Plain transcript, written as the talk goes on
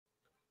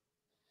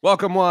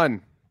Welcome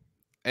one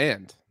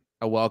and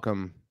a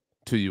welcome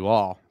to you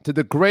all to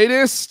the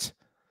greatest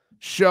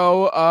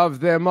show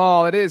of them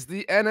all. It is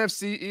the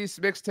NFC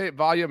East Mixtape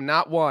Volume,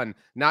 not 1,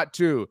 not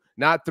 2,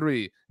 not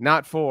 3,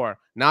 not 4,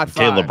 not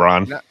 5. Okay,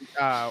 LeBron.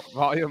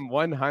 Volume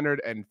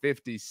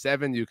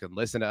 157. You can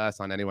listen to us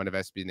on any one of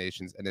SB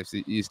Nation's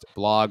NFC East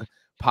blog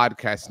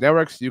podcast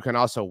networks. You can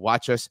also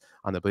watch us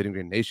on the Bleeding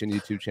Green Nation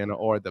YouTube channel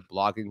or the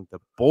Blogging the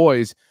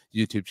Boys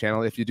YouTube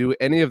channel. If you do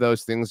any of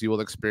those things, you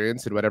will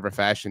experience in whatever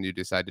fashion you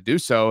decide to do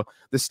so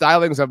the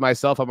stylings of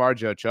myself, Amar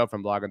Ochoa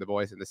from Blogging the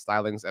Boys, and the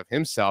stylings of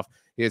himself.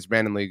 He is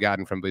randomly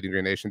gotten from Bleeding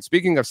Green Nation.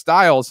 Speaking of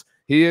styles,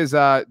 he is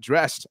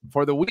dressed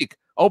for the week.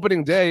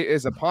 Opening day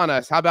is upon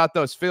us. How about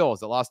those Phils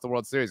that lost the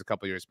World Series a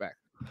couple years back?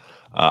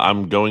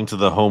 I'm going to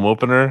the home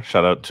opener.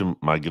 Shout out to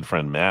my good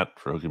friend Matt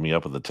for hooking me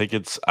up with the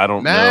tickets. I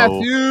don't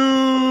know.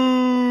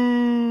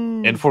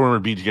 And former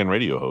BGN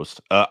radio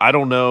host. I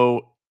don't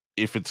know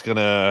if it's going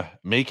to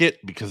make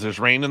it because there's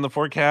rain in the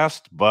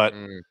forecast, but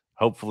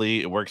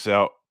hopefully it works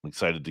out. I'm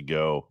excited to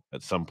go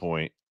at some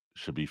point.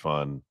 Should be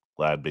fun.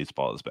 Glad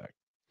baseball is back.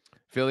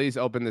 Phillies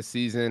open the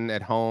season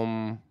at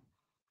home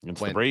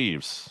against the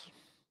Braves.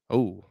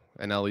 Oh,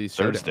 NL East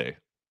Thursday.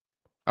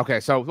 Okay,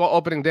 so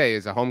opening day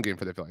is a home game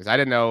for the Phillies. I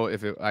didn't know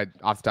if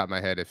off the top of my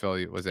head, if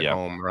Philly was at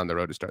home or on the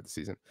road to start the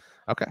season.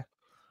 Okay,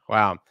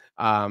 wow.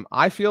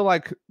 I feel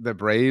like the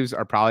Braves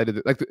are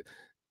probably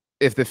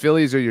if the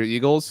Phillies are your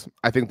Eagles,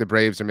 I think the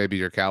Braves are maybe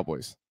your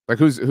Cowboys. Like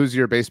who's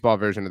your baseball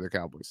version of the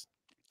Cowboys?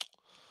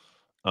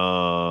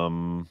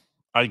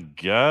 I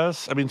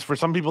guess. I mean, for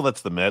some people,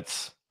 that's the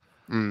Mets.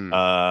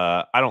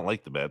 I don't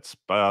like the Mets,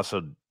 but I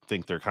also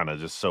think they're kind of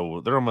just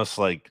they're almost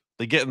like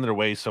they get in their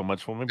way so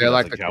much. Well, maybe they're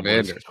that's like the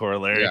Cowboys Commanders.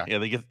 Corollary. Yeah,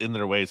 they get in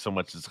their way so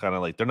much. It's kind of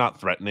like they're not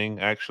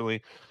threatening,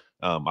 actually.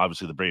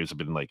 Obviously, the Braves have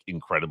been like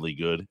incredibly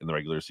good in the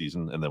regular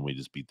season, and then we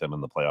just beat them in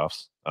the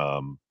playoffs.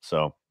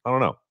 So I don't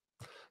know,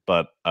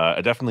 but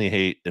I definitely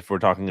hate, if we're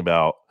talking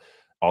about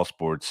all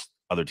sports,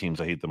 other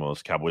teams I hate the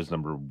most. Cowboys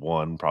number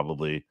 1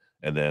 probably,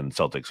 and then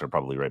Celtics are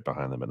probably right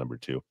behind them at number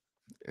 2.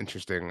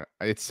 Interesting.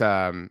 It's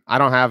I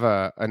don't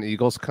have an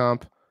Eagles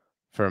comp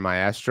for my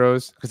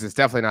Astros because it's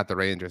definitely not the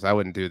Rangers. I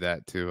wouldn't do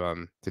that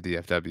to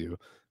DFW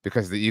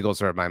because the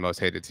Eagles are my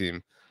most hated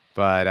team.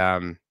 But I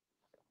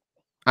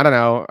don't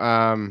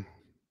know.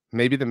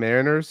 Maybe the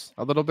Mariners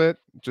a little bit,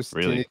 just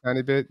really?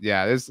 tiny bit.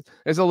 Yeah, there's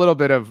a little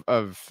bit of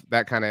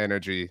that kind of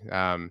energy.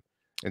 In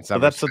some. But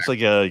that's such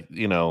like a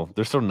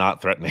they're so not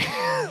threatening.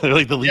 They're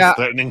like the least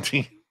threatening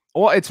team.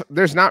 Well,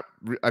 there's not.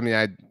 I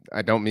mean,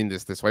 I don't mean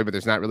this way, but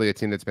there's not really a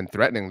team that's been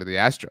threatening to the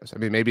Astros. I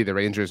mean, maybe the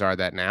Rangers are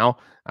that now.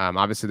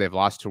 Obviously, they've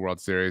lost 2 World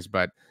Series,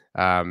 but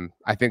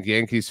I think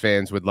Yankees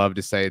fans would love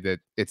to say that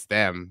it's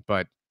them,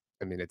 but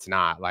I mean, it's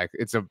not. Like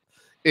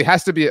it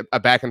has to be a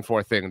back and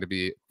forth thing to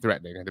be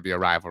threatening and to be a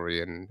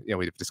rivalry, and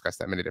we've discussed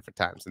that many different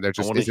times. And they're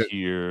just. I want to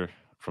hear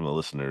from the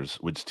listeners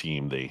which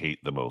team they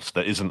hate the most.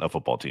 That isn't a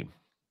football team.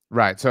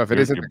 Right. So if it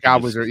isn't the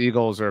Cowboys or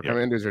Eagles or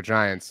Commanders or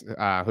Giants,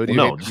 who do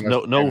you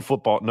hate? No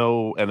football,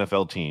 no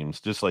NFL teams,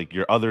 just like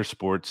your other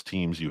sports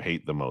teams you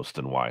hate the most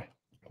and why.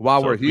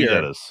 While we're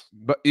here,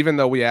 but even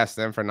though we asked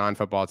them for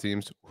non-football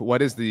teams,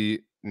 what is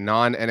the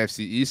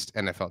non-NFC East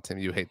NFL team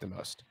you hate the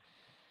most?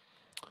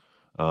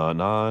 I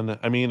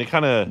mean, it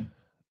kind of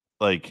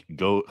like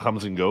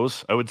comes and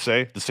goes. I would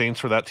say the Saints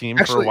for that team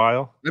for a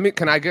while.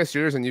 Can I guess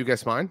yours and you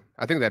guess mine?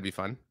 I think that'd be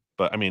fun.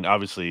 But I mean,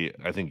 obviously,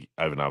 I think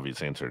I have an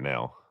obvious answer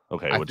now.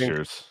 Okay, what's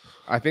yours?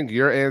 I think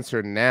your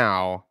answer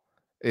now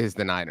is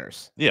the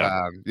Niners.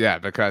 Yeah.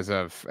 Because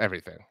of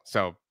everything.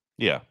 So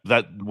yeah,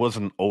 that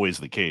wasn't always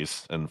the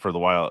case, and for the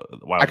while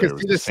I could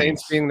see the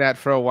Saints being that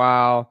for a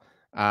while.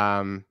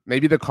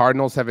 Maybe the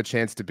Cardinals have a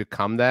chance to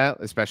become that,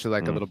 especially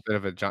like a little bit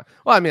of a jump.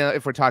 Well, I mean,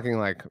 if we're talking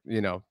like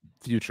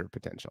future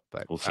potential,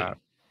 but we'll see.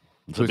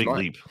 It's a big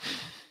leap.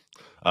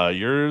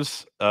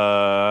 Yours,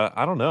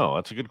 I don't know.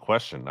 That's a good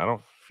question. I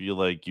don't feel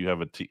like you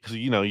have a team because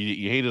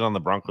you hate it on the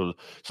Broncos.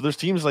 So there's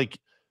teams like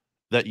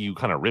that you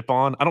kind of rip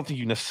on. I don't think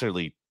you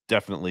necessarily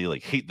definitely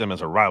like hate them as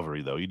a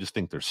rivalry though. You just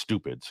think they're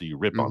stupid, so you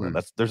rip on them.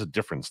 There's a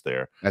difference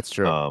there. That's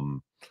true.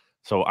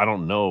 So I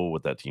don't know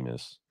what that team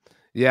is.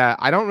 Yeah,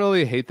 I don't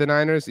really hate the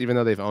Niners, even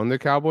though they've owned the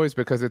Cowboys,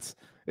 because it's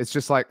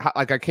just like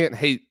I can't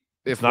hate.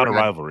 It's not a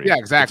rivalry. Yeah,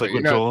 exactly.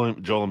 It's like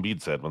what Joel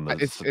Embiid said when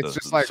it's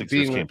just like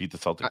Sixers can't beat the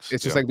Celtics.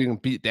 It's just like being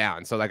beat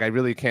down. So like I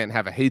really can't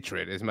have a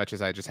hatred as much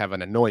as I just have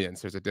an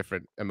annoyance. There's a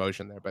different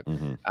emotion there. But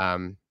I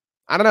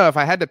don't know if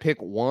I had to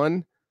pick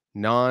one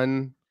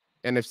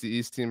non-NFC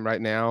East team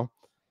right now.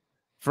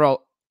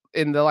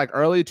 In the like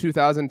early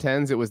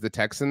 2010s, it was the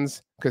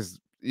Texans because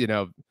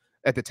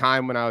at the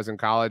time when I was in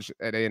college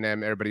at A&M,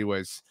 everybody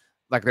was.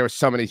 Like there were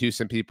so many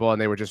Houston people and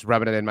they were just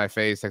rubbing it in my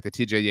face. Like the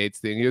TJ Yates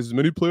thing. He has as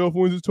many playoff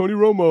wins as Tony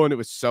Romo. And it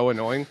was so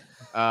annoying.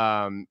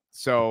 But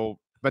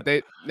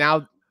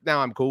now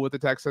I'm cool with the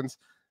Texans.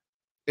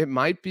 It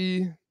might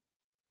be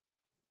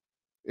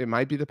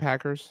the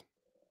Packers.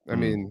 I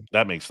mean,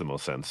 that makes the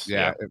most sense.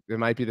 Yeah. It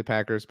might be the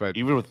Packers, but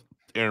even with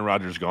Aaron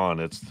Rodgers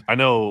gone, I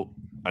know,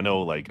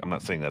 like, I'm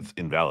not saying that's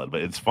invalid,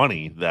 but it's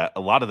funny that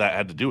a lot of that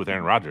had to do with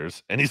Aaron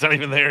Rodgers and he's not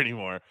even there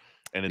anymore.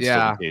 And it's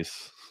still the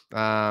case.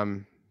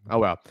 Oh,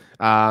 well.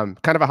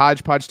 Kind of a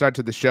hodgepodge start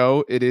to the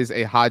show. It is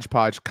a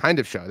hodgepodge kind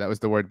of show. That was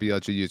the word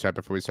BLG used right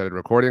before we started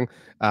recording.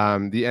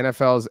 The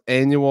NFL's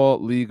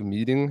annual league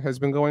meeting has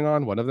been going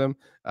on, one of them,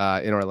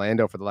 in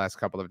Orlando for the last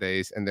couple of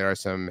days. And there are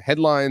some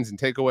headlines and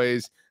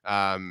takeaways.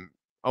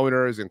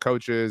 Owners and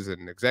coaches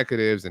and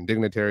executives and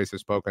dignitaries have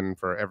spoken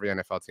for every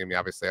NFL team. We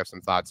obviously have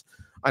some thoughts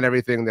on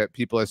everything that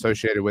people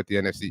associated with the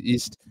NFC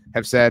East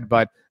have said.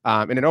 But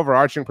in an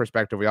overarching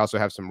perspective, we also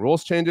have some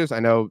rules changes. I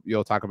know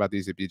you'll talk about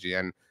these at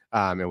BGN.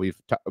 And we've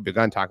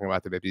begun talking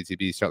about them at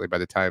BTB, certainly by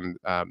the time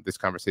this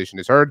conversation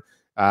is heard.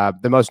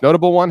 The most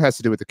notable one has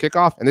to do with the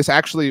kickoff. And this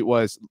actually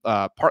was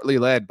partly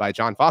led by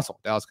John Fossil,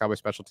 Dallas Cowboys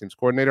special teams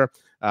coordinator,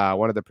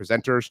 one of the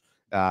presenters.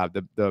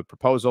 The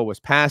proposal was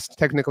passed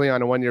technically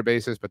on a one-year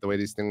basis, but the way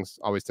these things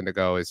always tend to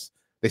go is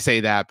they say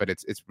that, but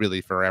it's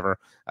really forever.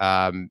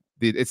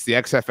 It's the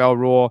XFL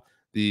rule.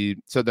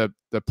 So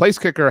the place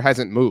kicker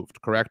hasn't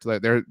moved, correct?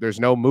 Like there's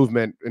no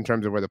movement in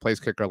terms of where the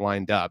place kicker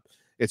lined up.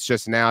 It's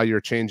just now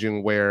you're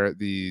changing where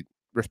the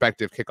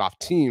respective kickoff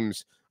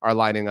teams are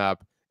lining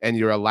up, and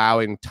you're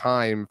allowing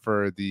time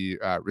for the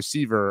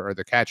receiver or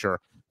the catcher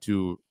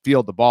to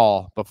field the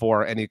ball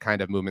before any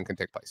kind of movement can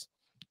take place.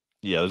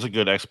 Yeah, there's a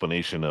good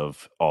explanation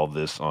of all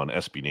this on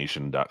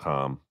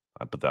sbnation.com.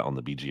 I put that on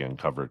the BGN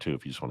cover too,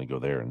 if you just want to go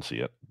there and see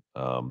it.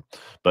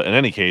 But in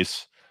any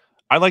case,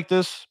 I like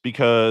this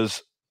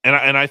because, and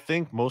I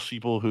think most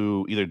people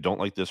who either don't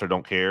like this or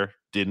don't care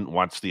didn't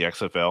watch the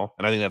XFL,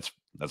 and I think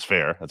that's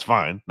fair. That's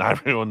fine. Not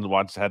everyone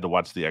had to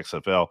watch the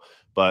XFL,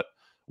 but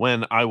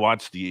when I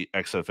watched the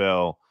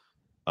XFL,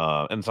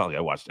 and it's not like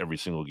I watched every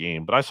single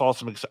game, but I saw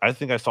I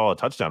think I saw a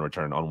touchdown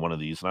return on one of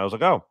these, and I was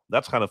like, "Oh,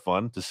 that's kind of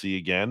fun to see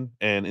again."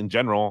 And in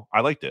general,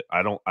 I liked it.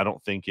 I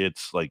don't think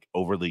it's like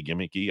overly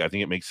gimmicky. I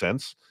think it makes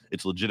sense.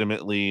 It's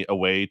legitimately a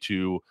way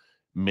to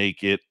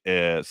make it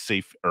a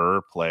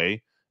safer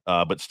play,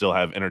 but still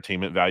have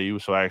entertainment value.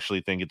 So I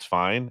actually think it's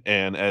fine.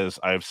 And as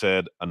I've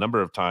said a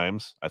number of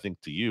times, I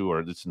think to you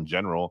or just in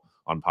general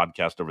on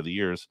podcast over the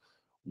years,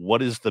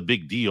 what is the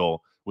big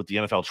deal with the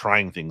NFL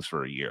trying things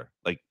for a year?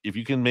 Like if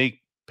you can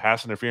make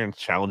pass interference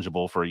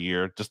challengeable for a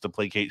year just to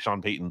placate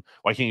Sean Payton,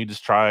 why can't you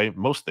just try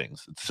most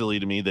things? It's silly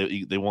to me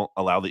that they won't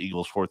allow the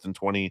Eagles 4th and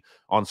 20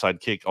 onside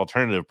kick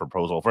alternative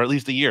proposal for at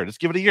least a year. Just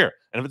give it a year.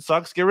 And if it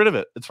sucks, get rid of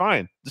it. It's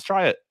fine. Just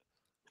try it.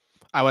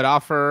 I would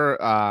offer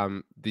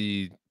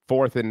the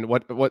 4th and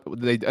what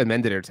they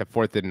amended it to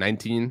 4th and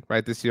 19,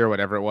 right, this year,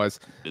 whatever it was.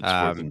 It's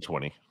 4th and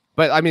 20.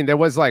 But I mean, there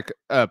was like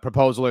a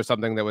proposal or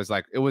something that was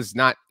like, it was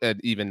not an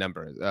even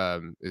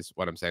number, is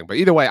what I'm saying. But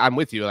either way, I'm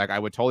with you. Like, I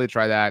would totally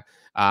try that.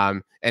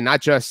 And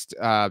not just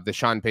the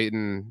Sean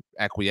Payton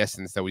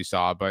acquiescence that we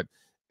saw,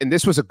 and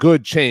this was a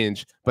good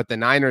change, but the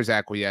Niners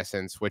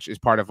acquiescence, which is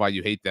part of why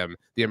you hate them,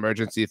 the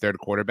emergency third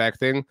quarterback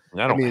thing.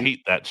 I don't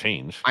hate that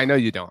change. I know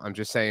you don't. I'm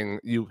just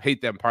saying you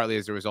hate them partly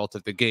as a result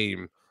of the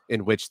game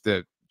in which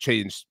the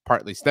change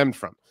partly stemmed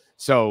from.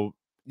 So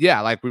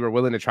yeah, like we were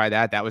willing to try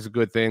that. That was a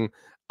good thing.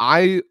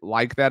 I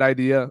like that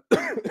idea.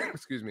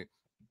 Excuse me.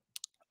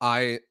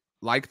 I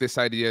like this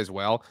idea as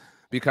well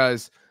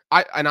because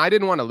I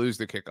didn't want to lose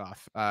the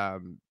kickoff. I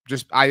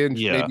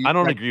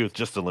don't agree with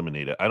just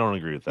eliminate it. I don't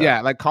agree with that.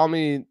 Yeah, like call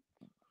me,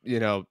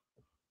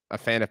 a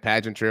fan of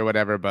pageantry or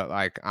whatever, but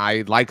like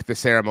I like the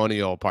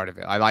ceremonial part of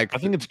it. I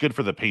think it's good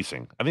for the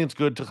pacing. I think it's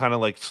good to kind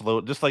of like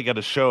slow, just like at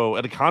a show,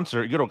 at a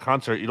concert. You go to a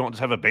concert, you don't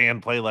just have a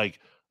band play like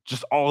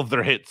just all of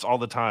their hits all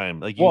the time.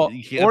 Like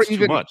you can't, or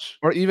even too much.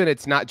 Or even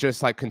it's not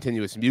just like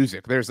continuous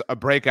music. There's a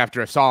break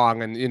after a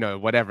song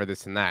and whatever,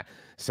 this and that.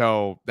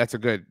 So that's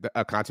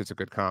a concert's a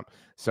good comp.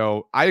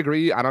 So I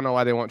agree. I don't know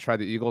why they won't try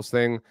the Eagles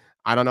thing.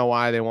 I don't know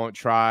why they won't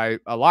try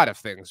a lot of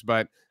things,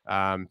 but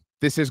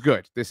this is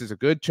good. This is a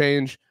good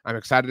change. I'm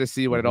excited to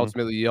see what it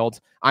ultimately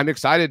yields. I'm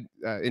excited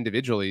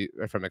individually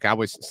from a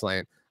Cowboys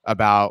slant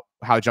about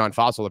how John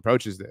Fossil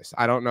approaches this.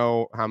 I don't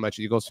know how much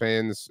Eagles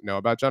fans know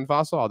about John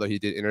Fossil, although he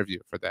did interview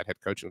for that head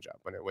coaching job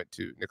when it went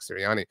to Nick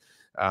Sirianni,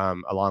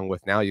 along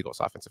with now Eagles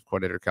offensive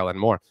coordinator Kellen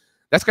Moore.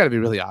 That's got to be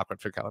really awkward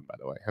for Kellen, by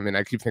the way. I mean,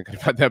 I keep thinking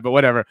about that, but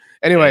whatever.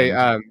 Anyway,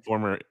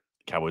 former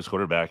Cowboys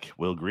quarterback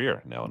Will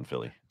Grier now in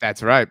Philly.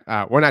 That's right.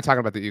 We're not talking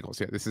about the Eagles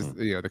here. This is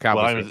the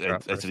Cowboys. Well,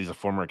 I said he's a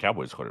former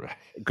Cowboys quarterback.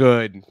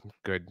 Good.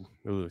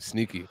 Ooh,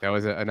 sneaky. That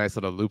was a nice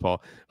little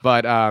loophole.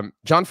 But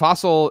John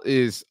Fossil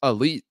is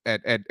elite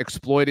at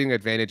exploiting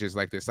advantages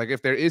like this. Like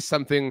if there is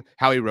something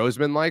Howie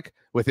Roseman like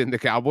within the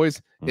Cowboys,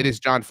 it is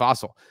John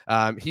Fossil.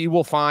 He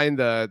will find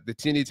the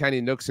teeny tiny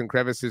nooks and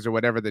crevices or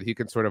whatever that he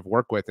can sort of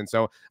work with. And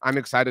so I'm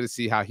excited to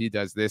see how he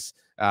does this,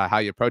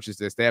 how he approaches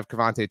this. They have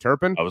Kevontae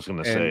Turpin. I was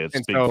going to say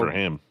it's big for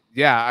him.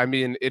 Yeah, I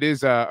mean, it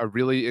is a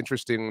really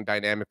interesting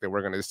dynamic that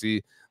we're going to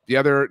see. The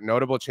other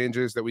notable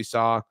changes that we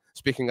saw,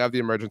 speaking of the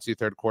emergency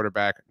third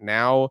quarterback,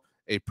 now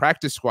a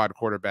practice squad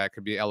quarterback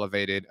could be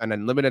elevated an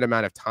unlimited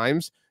amount of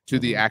times to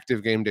the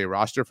active game day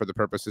roster for the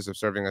purposes of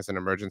serving as an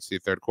emergency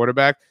third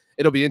quarterback.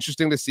 It'll be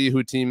interesting to see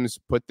who teams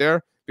put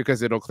there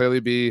because it'll clearly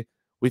be,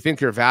 we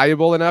think you're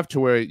valuable enough to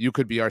where you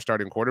could be our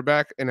starting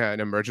quarterback in an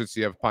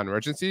emergency upon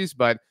emergencies,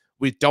 but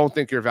we don't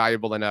think you're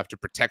valuable enough to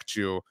protect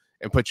you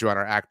and put you on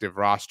our active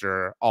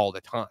roster all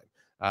the time.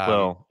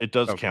 Well, it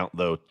does So count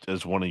though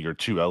as one of your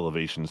 2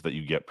 elevations that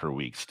you get per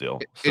week still.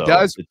 it So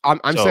does. I'm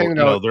so, saying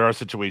though, there are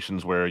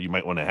situations where you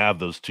might want to have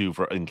those 2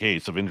 for in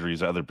case of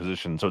injuries at other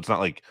positions. So it's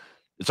not like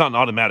it's not an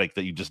automatic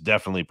that you just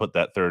definitely put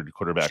that 3rd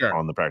quarterback sure.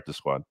 on the practice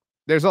squad.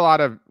 There's a lot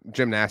of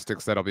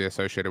gymnastics that'll be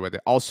associated with it.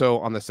 Also,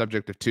 on the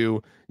subject of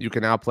 2, you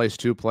can now place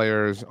 2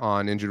 players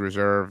on injured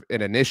reserve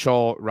in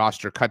initial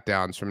roster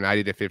cutdowns from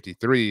 90 to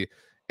 53,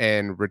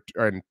 and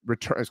return.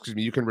 Excuse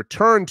me. You can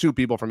return 2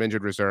 people from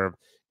injured reserve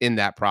in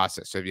that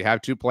process. So if you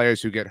have 2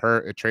 players who get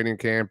hurt at training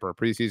camp or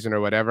preseason or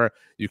whatever,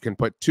 you can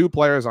put 2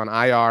 players on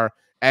IR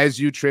as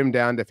you trim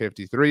down to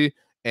 53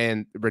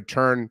 and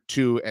return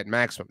 2 at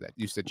maximum. That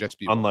used to just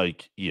be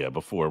Unlike,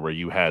 before where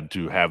you had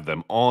to have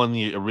them on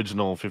the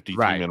original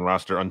 53-man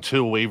roster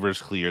until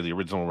waivers clear, the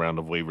original round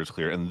of waivers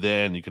clear, and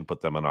then you can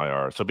put them on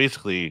IR. So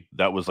basically,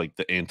 that was like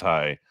the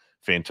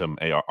anti-phantom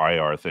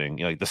IR thing,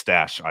 like the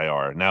stash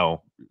IR.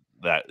 Now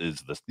that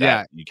is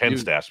you can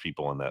stash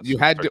people in that. You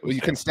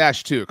can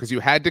stash 2 because you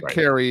had to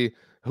carry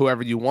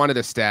whoever you wanted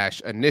to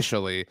stash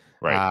initially.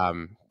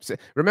 Right. So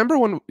remember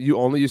when you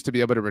only used to be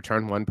able to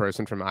return 1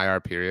 person from IR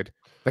period?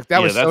 Like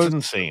that was that's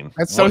insane.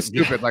 That's so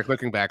stupid. Like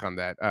looking back on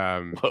that,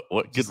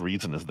 what good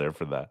reason is there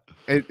for that?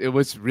 It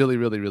was really,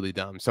 really, really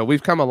dumb. So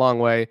we've come a long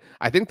way.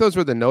 I think those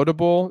were the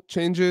notable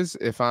changes.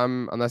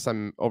 Unless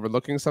I'm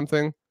overlooking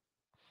something,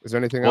 is there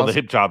anything else? Well, the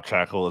hip job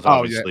tackle is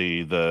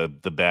obviously the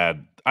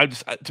bad.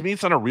 To me,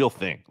 it's not a real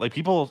thing. Like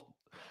people,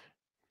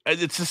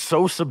 it's just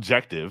so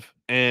subjective,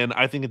 and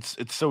I think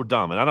it's so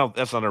dumb. And I don't.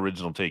 That's not an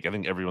original take. I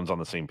think everyone's on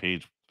the same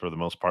page for the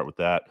most part with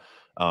that.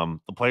 The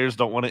players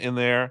don't want it in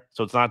there,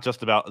 so it's not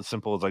just about as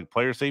simple as like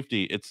player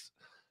safety. It's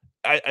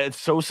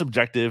so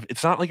subjective.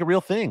 It's not like a real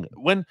thing.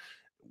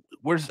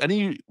 Where's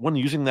anyone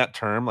using that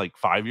term like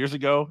 5 years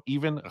ago,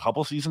 even a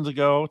couple seasons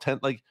ago, 10?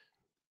 Like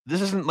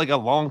this isn't like a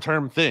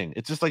long-term thing.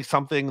 It's just like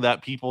something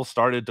that people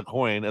started to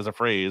coin as a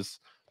phrase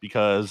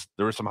because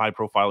there were some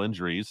high-profile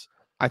injuries.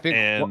 I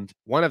think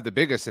one of the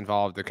biggest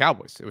involved the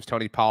Cowboys. It was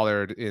Tony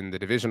Pollard in the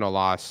divisional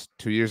loss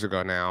 2 years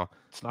ago now.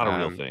 It's not a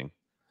real thing.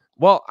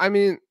 Well, I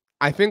mean,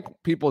 I think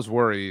people's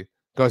worry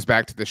goes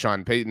back to the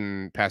Sean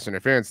Payton pass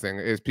interference thing.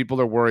 Is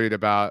people are worried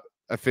about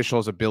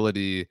officials'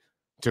 ability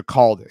to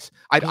call this.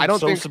 I don't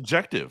think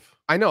subjective.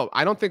 I know.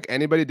 I don't think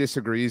anybody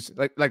disagrees.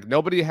 Like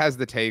nobody has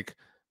the take.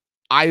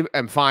 I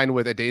am fine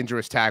with a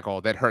dangerous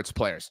tackle that hurts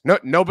players.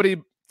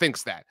 Nobody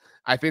thinks that.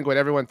 I think what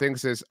everyone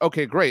thinks is,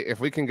 okay, great. If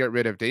we can get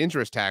rid of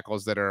dangerous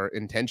tackles that are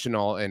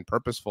intentional and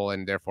purposeful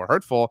and therefore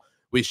hurtful,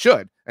 we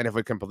should. And if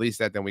we can police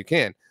that, then we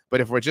can. But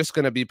if we're just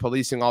going to be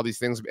policing all these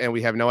things and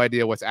we have no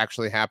idea what's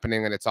actually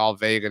happening and it's all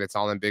vague and it's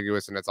all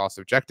ambiguous and it's all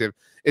subjective,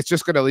 it's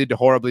just going to lead to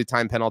horribly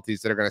timed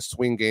penalties that are going to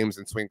swing games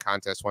and swing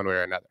contests one way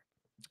or another.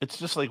 It's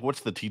just like,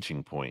 what's the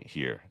teaching point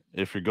here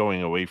if you're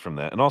going away from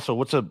that? And also,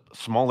 what's a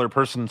smaller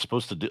person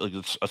supposed to do? Like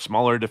a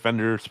smaller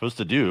defender supposed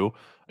to do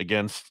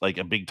against like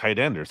a big tight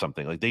end or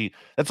something? Like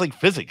that's like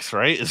physics,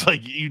 right? It's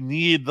like you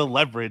need the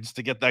leverage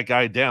to get that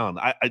guy down.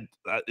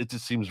 It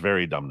just seems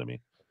very dumb to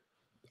me.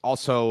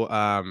 Also,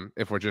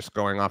 if we're just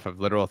going off of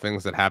literal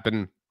things that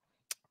happen,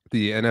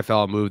 the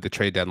NFL moved the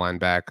trade deadline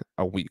back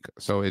a week.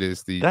 So it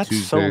is That's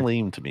Tuesday. So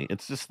lame to me.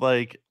 It's just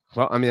like,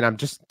 well, I mean, I'm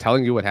just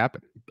telling you what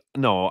happened.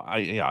 No,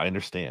 I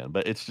understand,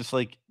 but it's just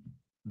like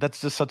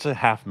that's just such a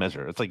half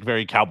measure. It's like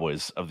very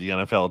Cowboys of the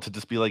NFL to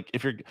just be like,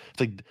 it's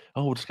like,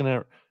 oh, we're just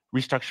gonna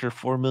restructure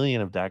 $4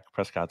 million of Dak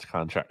Prescott's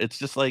contract. It's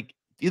just like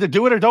either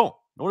do it or don't.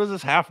 What is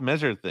this half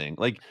measure thing?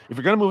 Like, if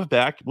you're gonna move it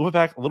back a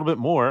little bit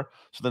more,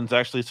 so then it's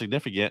actually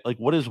significant. Like,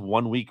 what does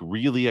 1 week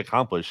really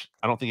accomplish?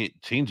 I don't think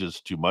it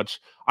changes too much.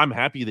 I'm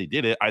happy they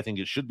did it. I think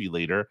it should be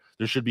later.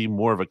 There should be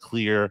more of a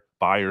clear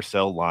buy or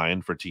sell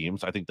line for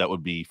teams. I think that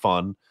would be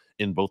fun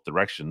in both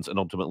directions and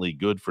ultimately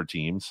good for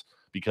teams,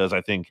 because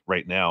I think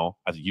right now,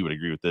 I think you would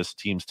agree with this,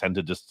 teams tend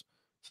to just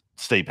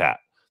stay pat.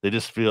 They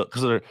just feel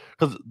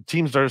because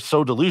teams are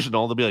so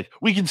delusional, they'll be like,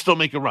 we can still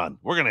make a run.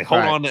 We're gonna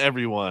hold on to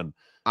everyone.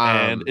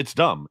 And it's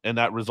dumb. And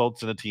that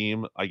results in a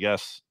team, I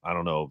guess, I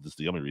don't know if this is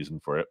the only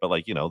reason for it, but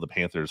like, the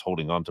Panthers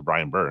holding on to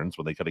Brian Burns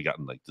when they could have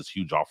gotten like this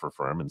huge offer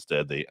for him.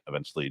 Instead, they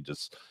eventually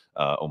just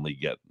only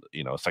get,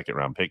 a second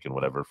round pick and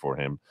whatever for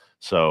him.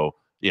 So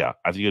yeah,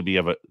 I think it'd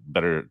be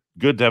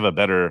good to have a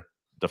better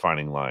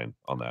defining line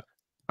on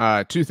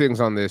that. 2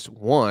 things on this.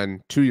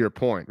 One, to your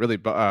point, really,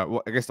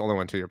 well, I guess the only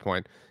one to your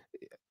point,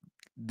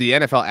 the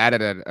NFL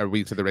added a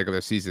week to the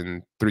regular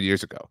season 3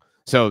 years ago.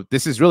 So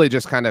this is really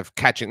just kind of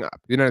catching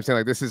up. You know what I'm saying?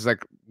 Like this is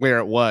like where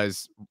it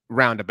was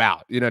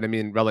roundabout, you know what I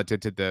mean? Relative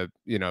to the,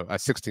 a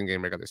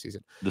 16-game regular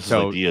season. This is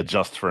like the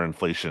adjust for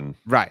inflation.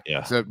 Right.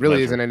 Yeah. So it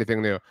really isn't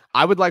anything new.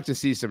 I would like to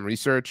see some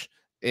research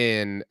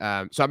in, so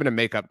I'm going to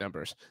make up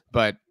numbers,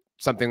 but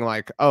something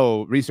like,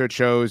 research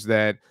shows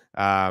that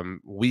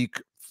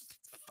week,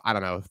 I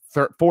don't know,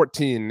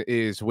 14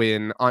 is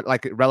when,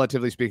 like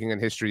relatively speaking in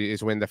history,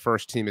 is when the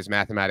first team is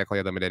mathematically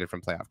eliminated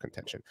from playoff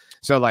contention.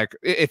 So like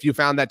if you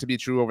found that to be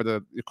true over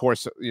the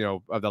course,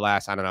 of the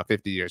last, I don't know,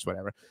 50 years,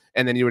 whatever,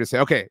 and then you were to say,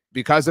 okay,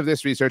 because of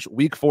this research,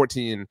 week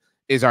 14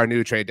 is our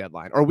new trade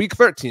deadline, or week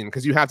 13,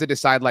 because you have to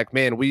decide like,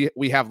 man, we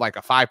have like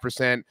a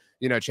 5%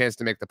 chance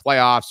to make the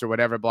playoffs or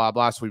whatever, blah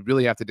blah. So we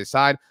really have to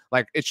decide.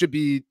 Like it should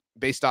be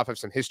based off of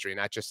some history,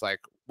 not just like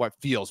what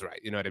feels right.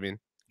 You know what I mean?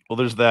 Well,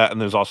 there's that, and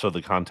there's also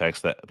the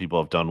context that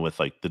people have done with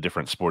like the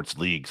different sports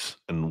leagues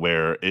and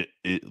where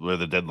where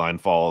the deadline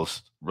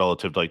falls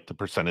relative to like the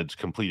percentage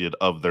completed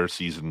of their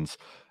seasons.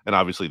 And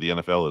obviously the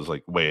NFL is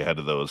like way ahead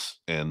of those.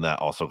 And that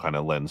also kind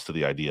of lends to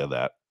the idea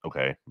that,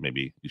 okay,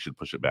 maybe you should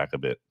push it back a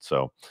bit.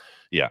 So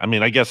yeah, I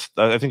mean, I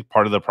think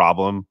part of the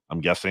problem,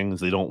 I'm guessing, is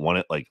they don't want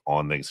it like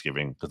on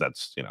Thanksgiving because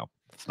that's,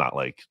 it's not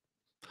like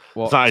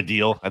it's not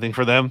ideal, I think,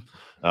 for them.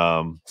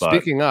 But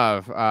speaking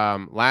of,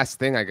 last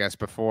thing, I guess,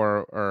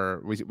 before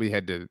or we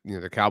head to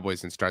the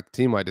Cowboys and start the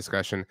team-wide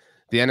discussion.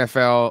 The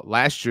NFL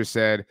last year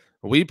said,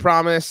 we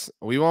promise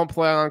we won't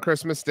play on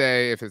Christmas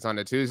Day if it's on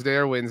a Tuesday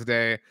or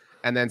Wednesday,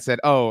 and then said,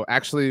 oh,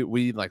 actually,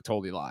 we like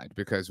totally lied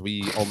because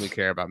we only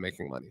care about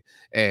making money,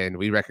 and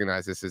we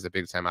recognize this is a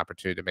big-time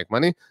opportunity to make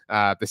money.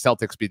 The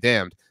Celtics be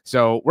damned.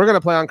 So we're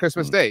gonna play on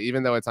Christmas Day,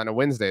 even though it's on a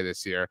Wednesday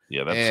this year.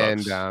 Yeah, that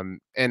sucks.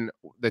 And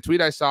the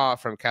tweet I saw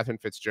from Catherine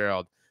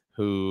Fitzgerald,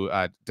 who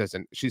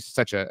she's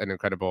such an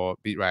incredible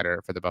beat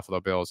writer for the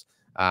Buffalo Bills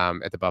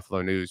at the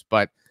Buffalo News.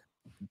 But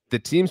the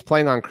teams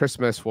playing on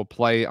Christmas will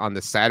play on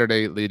the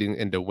Saturday leading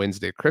into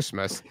Wednesday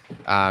Christmas.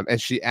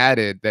 And she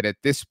added that at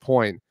this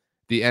point,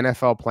 the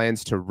NFL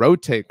plans to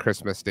rotate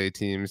Christmas Day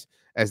teams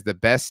as the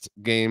best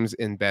games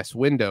in best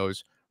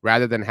windows,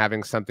 rather than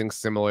having something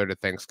similar to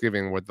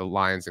Thanksgiving where the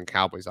Lions and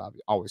Cowboys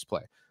always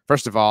play.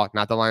 First of all,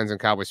 not the Lions and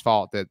Cowboys'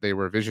 fault that they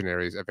were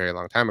visionaries a very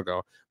long time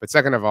ago. But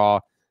second of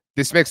all,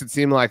 this makes it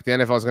seem like the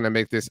NFL is going to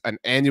make this an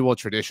annual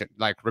tradition,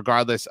 like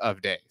regardless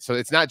of day. So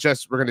it's not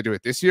just we're going to do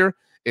it this year,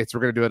 it's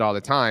we're going to do it all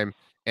the time.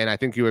 And I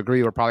think you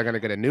agree we're probably going to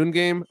get a noon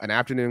game, an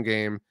afternoon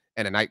game,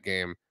 and a night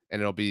game, and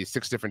it'll be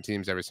 6 different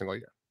teams every single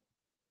year.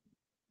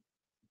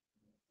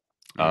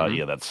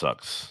 Yeah, that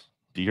sucks.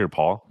 Do you hear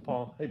Paul?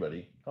 Paul, hey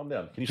buddy, calm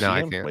down. Can you see him?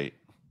 I can't. Wait,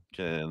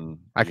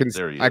 I can.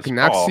 There he is. I can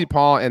now see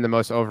Paul in the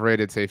most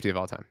overrated safety of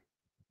all time.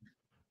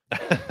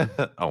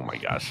 Oh my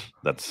gosh,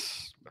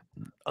 that's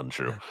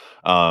untrue.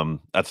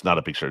 That's not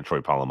a picture of Troy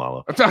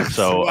Polamalu.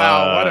 So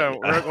wow,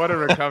 what a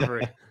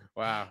recovery.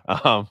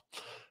 Wow.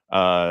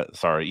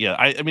 Sorry. Yeah,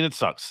 I mean, it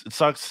sucks. It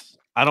sucks.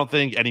 I don't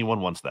think anyone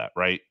wants that,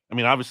 right? I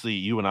mean, obviously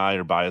you and I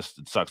are biased.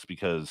 It sucks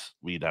because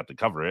we'd have to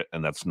cover it,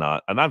 and that's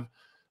not. And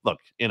look,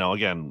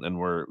 again, and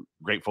we're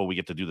grateful we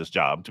get to do this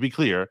job, to be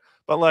clear,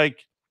 but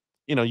like,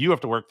 you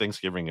have to work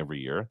Thanksgiving every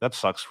year. That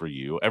sucks for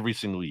you every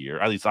single year.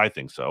 At least I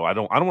think so. I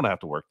don't want to have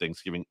to work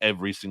Thanksgiving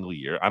every single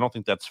year. I don't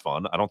think that's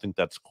fun. I don't think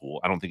that's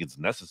cool. I don't think it's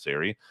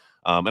necessary.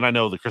 And I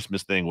know the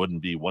Christmas thing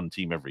wouldn't be one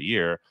team every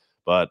year,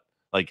 but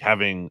like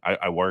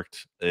I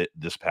worked it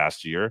this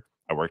past year.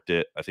 I worked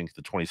it, I think,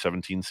 the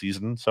 2017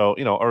 season. So,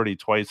 already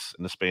twice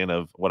in the span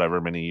of whatever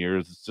many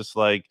years. It's just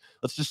like,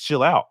 let's just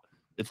chill out.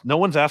 It's no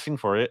one's asking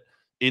for it.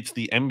 It's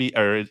the NBA,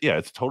 or yeah,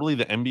 it's totally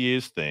the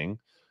NBA's thing.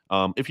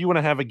 If you want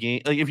to have a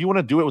game, like if you want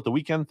to do it with the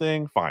weekend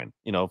thing, fine.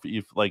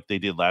 If like they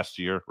did last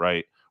year,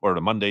 right, or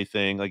the Monday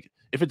thing, like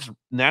if it's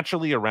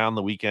naturally around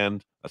the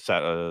weekend,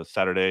 a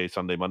Saturday,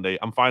 Sunday, Monday,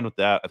 I'm fine with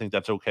that. I think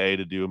that's okay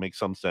to do. It makes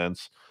some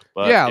sense.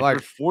 But yeah, if like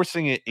you're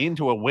forcing it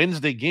into a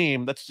Wednesday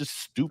game, that's just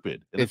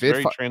stupid. And it's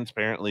very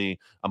transparently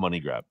a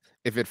money grab.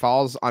 If it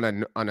falls on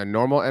a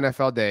normal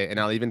NFL day, and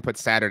I'll even put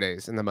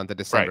Saturdays in the month of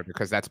December,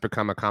 because that's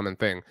become a common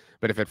thing.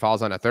 But if it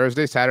falls on a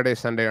Thursday, Saturday,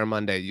 Sunday, or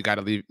Monday, you got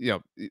to leave.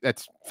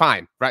 That's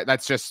fine, right?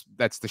 That's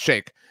the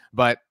shake.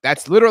 But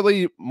that's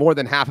literally more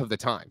than half of the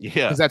time.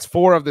 Yeah, because that's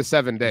 4 of the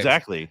 7 days.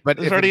 Exactly. But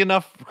there's already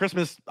enough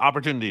Christmas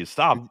opportunities.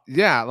 Stop.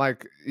 Yeah,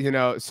 like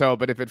So,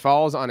 but if it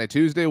falls on a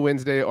Tuesday,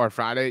 Wednesday, or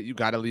Friday, you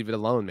got to leave it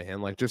alone,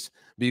 man. Like, just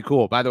be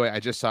cool. By the way, I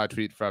just saw a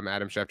tweet from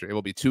Adam Schefter. It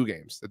will be 2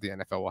 games that the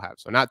NFL will have,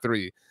 so not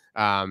 3.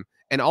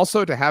 And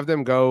also to have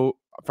them go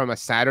from a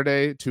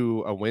Saturday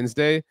to a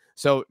Wednesday.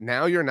 So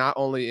now you're not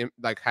only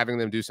like having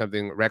them do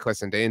something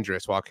reckless and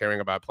dangerous while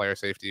caring about player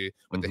safety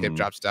with the hip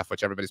drop stuff,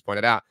 which everybody's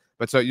pointed out,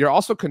 but so you're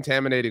also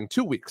contaminating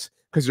 2 weeks,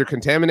 because you're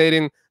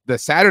contaminating the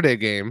Saturday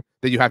game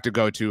that you have to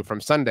go to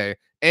from Sunday,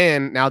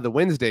 and now the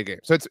Wednesday game.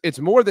 So it's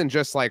more than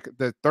just like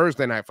the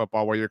Thursday night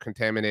football where you're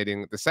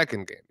contaminating the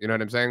second game. You know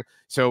what I'm saying?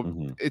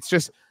 So it's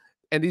just,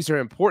 and these are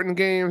important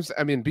games.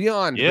 I mean,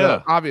 beyond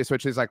the obvious,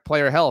 which is like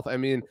player health. I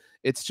mean,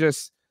 it's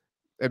just,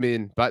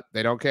 but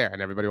they don't care,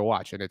 and everybody will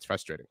watch, and it's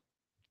frustrating.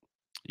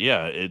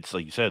 Yeah, it's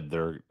like you said,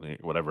 they're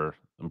whatever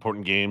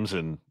important games,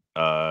 and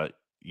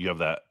you have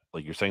that,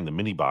 like you're saying, the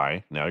mini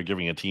bye. Now you're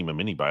giving a team a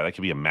mini bye. That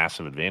could be a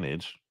massive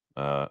advantage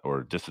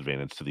or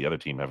disadvantage to the other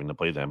team having to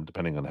play them,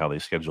 depending on how they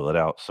schedule it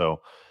out.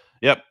 So,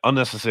 yep,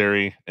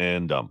 unnecessary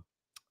and dumb.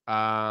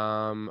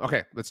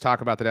 Okay, let's talk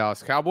about the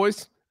Dallas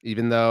Cowboys,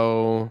 even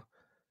though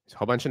it's a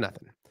whole bunch of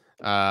nothing.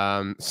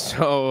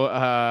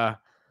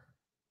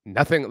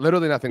 Nothing,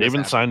 literally nothing. They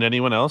haven't signed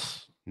anyone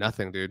else?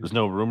 Nothing, dude. There's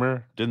no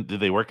rumor. Did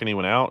they work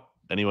anyone out?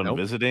 Anyone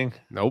visiting?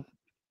 Nope.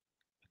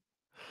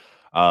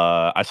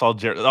 I saw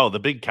the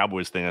big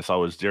Cowboys thing I saw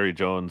was Jerry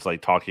Jones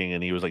like talking,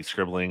 and he was like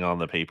scribbling on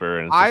the paper,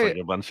 and it's just like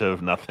a bunch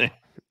of nothing.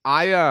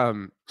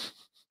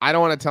 I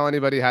don't want to tell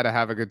anybody how to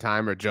have a good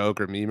time or joke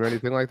or meme or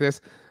anything like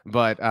this,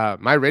 but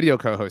my radio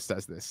co-host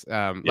does this.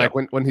 Like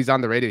when he's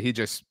on the radio, he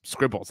just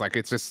scribbles. Like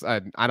it's just I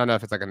don't know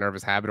if it's like a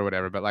nervous habit or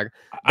whatever, but like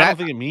I don't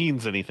think it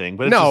means anything,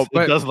 but no,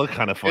 it does look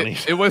kind of funny.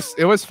 It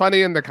was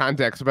funny in the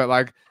context, but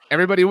like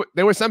everybody,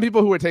 there were some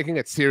people who were taking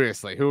it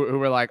seriously, who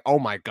were like, oh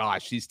my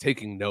gosh, he's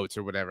taking notes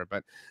or whatever.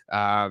 But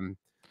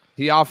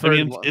he offered.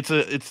 I mean,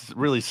 it's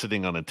really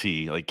sitting on a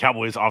tee, like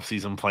Cowboys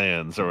offseason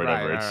plans or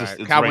whatever. Right, it's just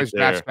it's Cowboys right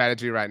draft there.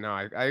 strategy right now.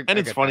 And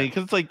it's funny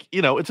because it's like,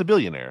 it's a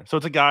billionaire. So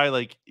it's a guy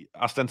like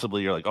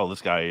ostensibly you're like, oh,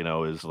 this guy,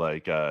 is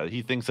like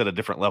he thinks at a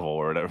different level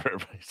or whatever.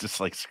 But he's just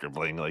like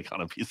scribbling like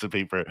on a piece of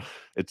paper.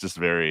 It's just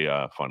very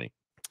funny.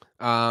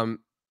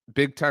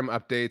 Big time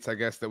updates, I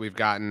guess, that we've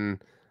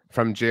gotten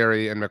from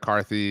Jerry and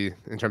McCarthy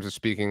in terms of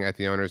speaking at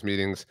the owners'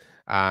 meetings.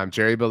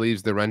 Jerry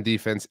believes the run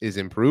defense is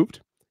improved,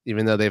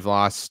 even though they've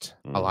lost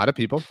a lot of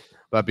people,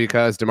 but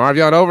because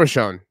DeMarvion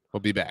Overshown will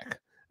be back.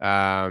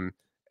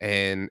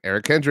 And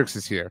Eric Kendricks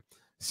is here.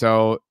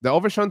 So the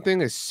Overshown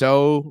thing is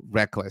so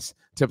reckless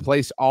to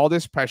place all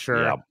this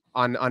pressure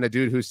on a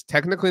dude who's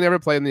technically never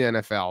played in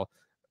the NFL.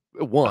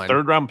 One, a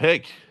third-round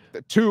pick.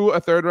 Two, a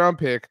third-round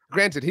pick.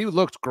 Granted, he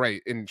looked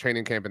great in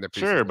training camp in the preseason.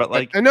 Sure, but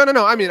like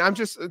no. I mean, I'm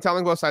just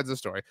telling both sides of the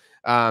story.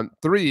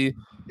 Three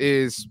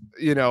is,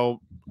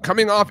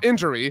 coming off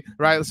injury,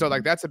 right? So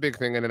like that's a big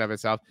thing in and of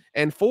itself.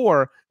 And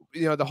four,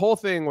 the whole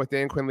thing with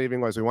Dan Quinn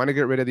leaving was we want to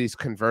get rid of these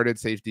converted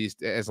safeties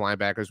as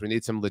linebackers. We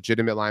need some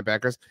legitimate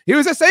linebackers. He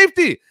was a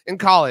safety in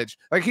college.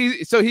 Like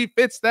he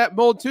fits that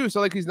mold too.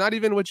 So like he's not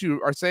even what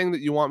you are saying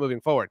that you want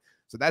moving forward.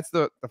 So that's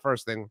the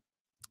first thing.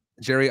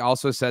 Jerry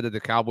also said that the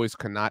Cowboys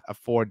cannot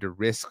afford to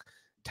risk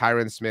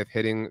Tyron Smith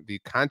hitting the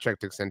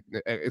contract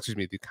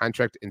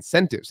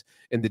incentives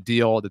in the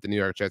deal that the New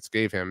York Jets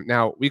gave him.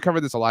 Now, we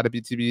covered this a lot at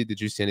BTB. Did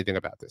you see anything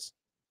about this?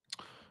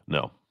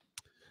 No.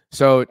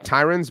 So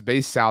Tyron's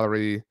base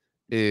salary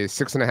is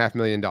 $6.5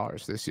 million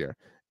this year.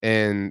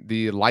 And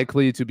the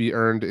likely to be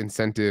earned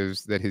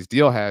incentives that his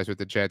deal has with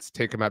the Jets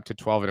take him up to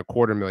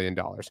 $12.25 million.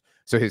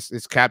 So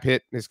his cap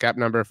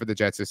number for the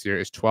Jets this year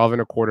is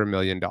 $12.25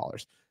 million.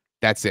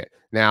 That's it.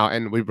 Now,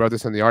 and we wrote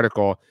this in the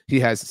article, he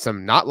has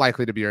some not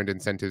likely to be earned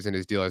incentives in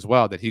his deal as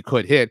well that he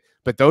could hit,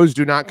 but those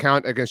do not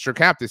count against your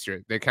cap this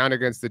year. They count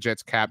against the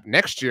Jets cap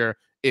next year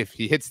if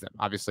he hits them,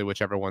 obviously,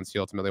 whichever ones he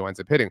ultimately winds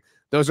up hitting.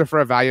 Those are for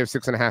a value of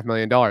 $6.5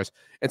 million.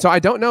 And so I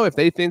don't know if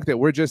they think that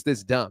we're just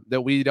this dumb,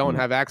 that we don't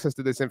have access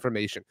to this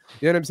information.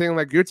 You know what I'm saying?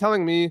 Like, you're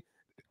telling me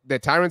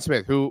that Tyron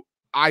Smith, who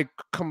I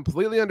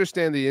completely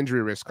understand the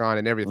injury risk on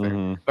and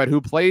everything, but who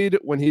played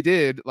when he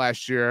did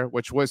last year,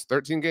 which was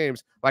 13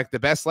 games, like the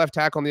best left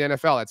tackle in the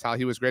NFL. That's how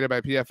he was graded by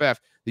PFF.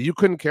 That you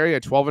couldn't carry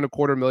a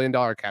 $12.25 million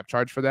cap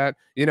charge for that.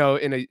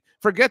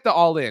 Forget the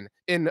all-in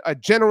in a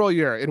general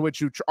year in which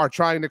you are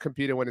trying to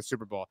compete and win a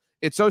Super Bowl.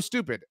 It's so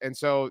stupid. And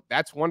so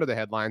that's one of the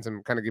headlines.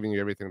 I'm kind of giving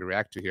you everything to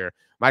react to here.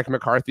 Mike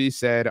McCarthy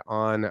said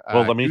on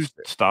let me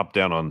stop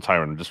down on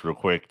Tyron just real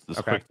quick.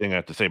 Quick thing I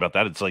have to say about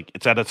that. It's like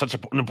it's at such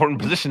an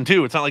important position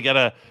too. It's not like at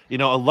a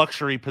a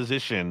luxury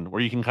position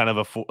where you can kind of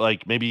afford,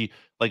 like maybe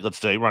like let's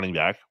say running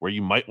back where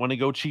you might want to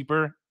go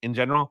cheaper in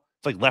general.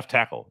 It's like left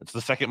tackle. It's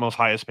the second most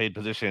highest paid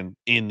position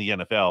in the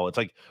NFL. It's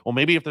like, well,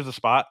 maybe if there's a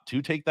spot to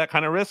take that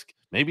kind of risk,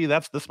 maybe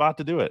that's the spot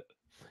to do it.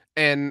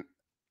 And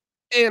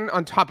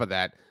on top of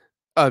that,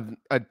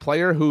 a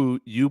player who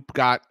you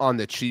got on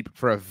the cheap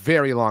for a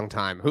very long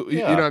time, who you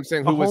know what I'm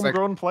saying, who was like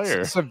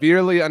player,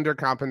 severely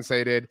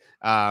undercompensated.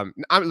 I'm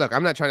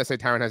not trying to say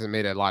Tyron hasn't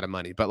made a lot of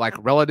money, but like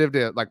relative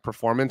to like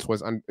performance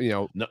was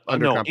undercompensated.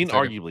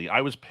 Inarguably,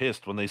 I was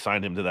pissed when they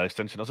signed him to that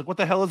extension. I was like, what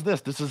the hell is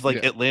this? This is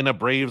like Atlanta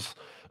Braves.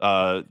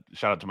 Shout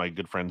out to my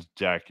good friends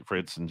Jack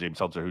Fritz and James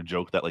Seltzer, who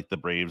joke that like the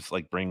Braves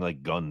like bring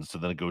like guns to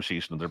the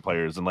negotiation of their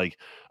players and like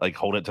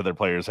hold it to their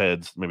players'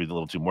 heads. Maybe a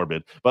little too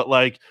morbid, but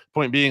like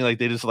point being, like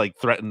they just like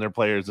threaten their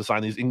players to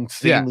sign these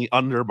insanely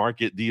under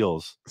market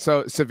deals.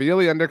 So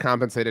severely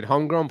undercompensated,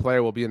 homegrown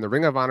player will be in the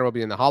Ring of Honor, will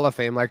be in the Hall of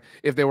Fame. Like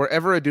if there were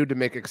ever a dude to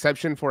make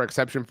exception for,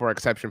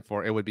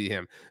 it would be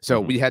him.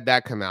 So we had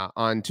that come out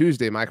on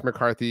Tuesday. Mike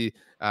McCarthy,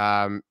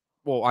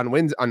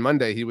 on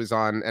Monday, he was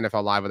on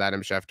NFL Live with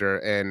Adam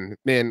Schefter, and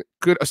man,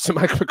 kudos to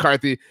Mike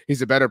McCarthy.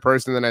 He's a better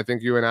person than I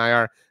think you and I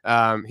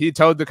are. He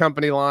towed the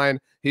company line.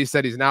 He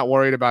said he's not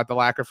worried about the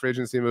lack of free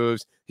agency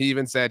moves. He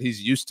even said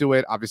he's used to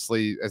it.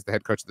 Obviously, as the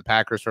head coach of the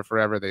Packers for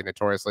forever, they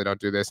notoriously don't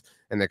do this,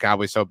 and the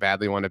Cowboys so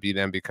badly want to be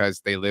them because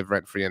they live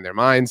rent-free in their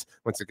minds.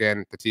 Once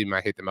again, the team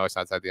I hate the most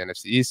outside the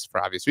NFC East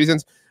for obvious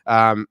reasons.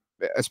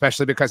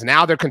 Especially because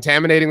now they're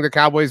contaminating the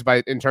Cowboys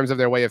in terms of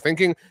their way of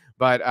thinking.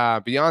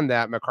 But beyond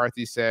that,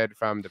 McCarthy said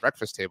from the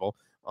breakfast table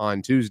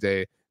on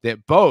Tuesday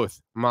that both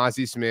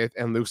Mozzie Smith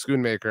and Luke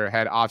Schoonmaker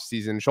had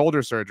off-season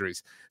shoulder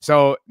surgeries.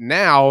 So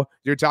now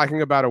you're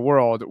talking about a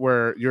world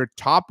where your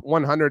top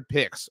 100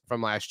 picks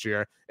from last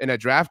year in a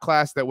draft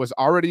class that was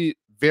already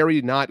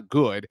very not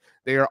good,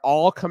 they are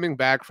all coming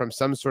back from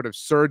some sort of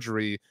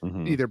surgery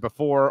either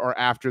before or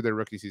after their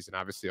rookie season.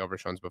 Obviously,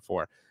 Overshown's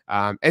before.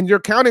 And you're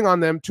counting on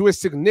them to a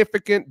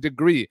significant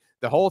degree.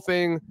 The whole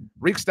thing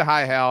reeks to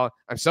high hell.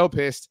 I'm so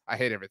pissed. I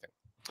hate everything.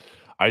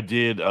 I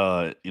did,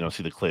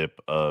 see the clip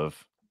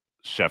of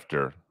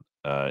Schefter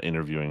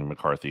interviewing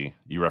McCarthy.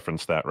 You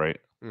referenced that, right?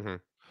 Mm-hmm.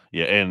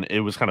 Yeah, and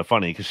it was kind of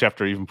funny because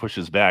Schefter even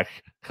pushes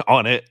back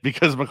on it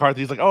because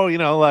McCarthy's like, "Oh,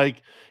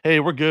 like, hey,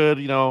 we're good.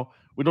 We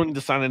don't need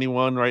to sign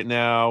anyone right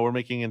now. We're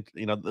making,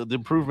 the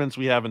improvements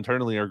we have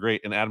internally are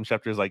great." And Adam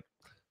Schefter is like,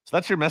 "So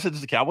that's your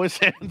message to Cowboys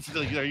fans?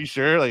 Like, are you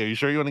sure? Like, are you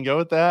sure you want to go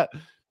with that?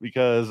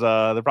 Because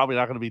they're probably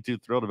not going to be too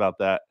thrilled about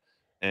that."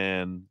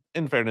 And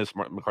in fairness,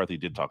 McCarthy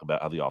did talk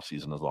about how the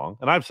offseason is long,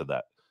 and I've said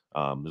that.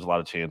 There's a lot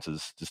of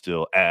chances to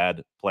still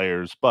add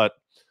players, but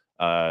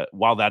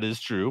while that is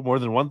true, more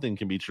than one thing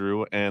can be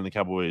true, and the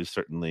Cowboys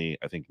certainly,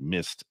 I think,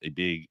 missed a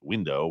big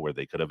window where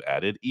they could have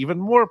added even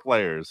more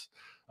players,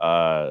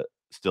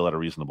 still at a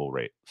reasonable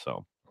rate.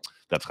 So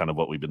that's kind of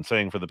what we've been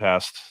saying for the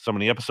past so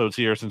many episodes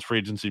here since free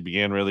agency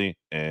began, really,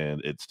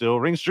 and it still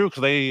rings true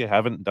because they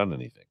haven't done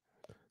anything.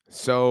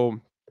 So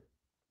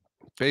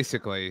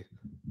basically,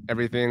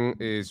 everything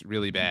is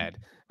really bad.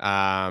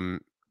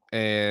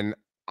 And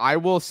I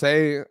will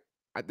say,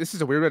 this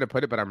is a weird way to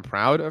put it, but I'm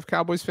proud of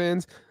Cowboys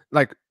fans.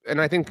 Like, and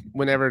I think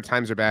whenever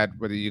times are bad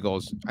with the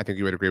Eagles, I think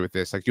you would agree with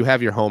this. Like, you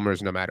have your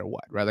homers no matter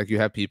what, right? Like, you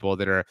have people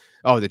that are,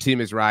 oh, the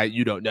team is right,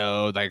 you don't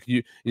know. Like,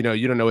 you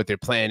don't know what they're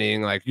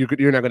planning. Like,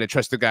 you're not going to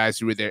trust the guys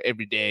who are there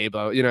every day,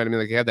 but you know what I mean?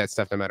 Like, you have that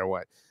stuff no matter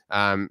what.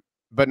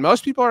 But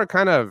most people are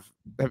kind of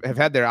have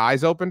had their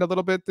eyes opened a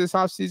little bit this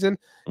offseason.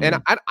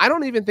 And I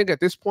don't even think at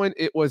this point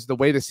it was the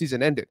way the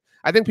season ended.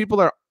 I think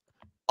people are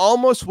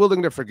almost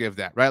willing to forgive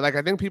that, right? Like,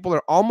 I think people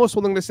are almost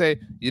willing to say,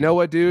 you know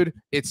what, dude,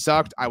 it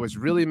sucked. I was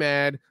really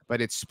mad,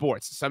 but it's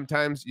sports.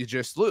 Sometimes you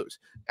just lose.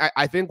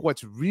 I think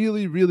what's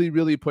really, really,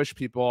 really pushed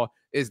people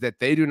is that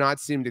they do not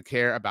seem to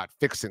care about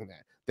fixing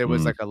that. There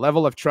was like a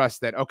level of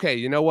trust that, okay,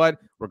 you know what,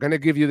 we're going to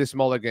give you this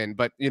mulligan,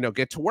 but,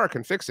 get to work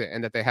and fix it.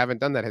 And that they haven't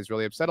done that has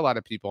really upset a lot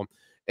of people.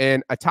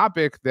 And a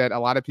topic that a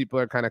lot of people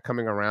are kind of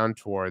coming around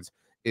towards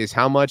is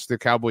how much the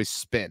Cowboys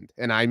spend.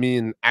 And I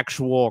mean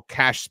actual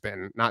cash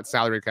spend, not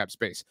salary cap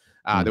space.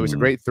 There was a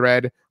great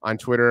thread on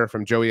Twitter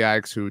from Joey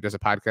Ikes, who does a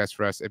podcast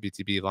for us at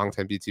BTB,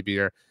 longtime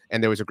BTBer.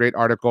 And there was a great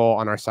article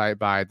on our site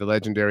by the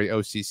legendary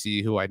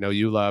OCC, who I know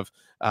you love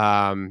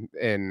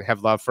and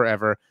have loved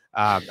forever.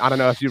 I don't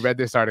know if you read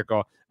this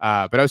article,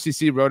 but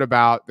OCC wrote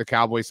about the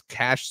Cowboys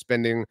cash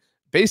spending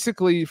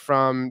basically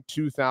from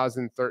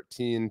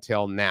 2013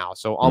 till now.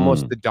 So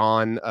almost the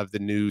dawn of the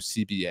new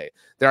CBA.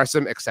 There are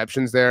some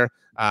exceptions there.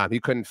 He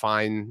couldn't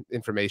find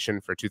information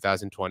for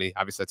 2020.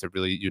 Obviously, that's a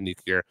really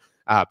unique year.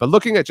 But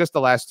looking at just the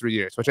last 3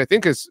 years, which I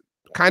think is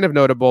kind of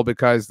notable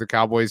because the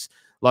Cowboys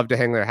love to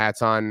hang their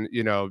hats on,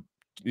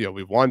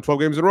 we've won 12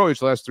 games in a row each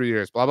the last 3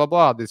 years, blah, blah,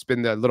 blah. It's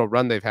been the little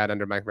run they've had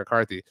under Mike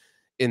McCarthy.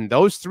 In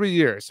those 3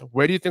 years,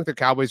 where do you think the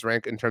Cowboys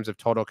rank in terms of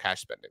total cash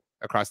spending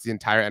across the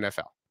entire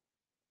NFL?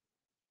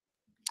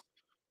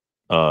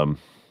 10th.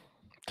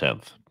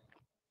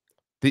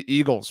 The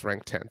Eagles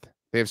rank 10th.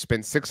 They have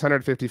spent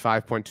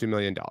 $655.2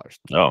 million.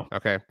 Oh,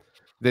 okay.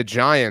 The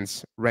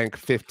Giants rank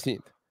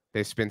 15th.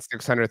 They spent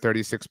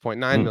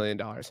 $636.9 million.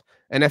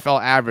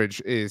 NFL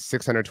average is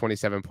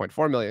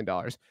 $627.4 million.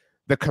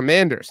 The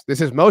Commanders, this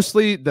is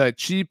mostly the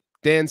cheap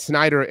Dan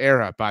Snyder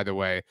era, by the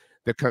way.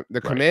 The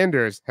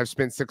Commanders have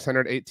spent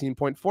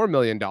 $618.4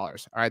 million. All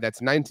right,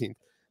 that's 19th.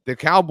 The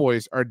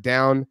Cowboys are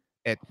down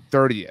at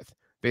 30th.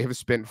 They have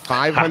spent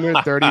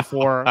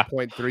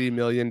 $534.3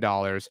 million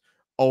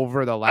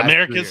over the last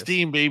America's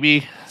team,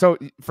 baby. So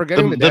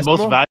forgetting the decimal,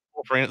 most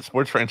valuable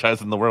sports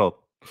franchise in the world.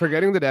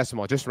 Forgetting the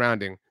decimal, just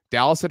rounding.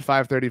 Dallas at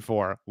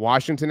 534,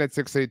 Washington at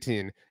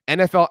 618,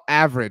 NFL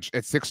average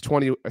at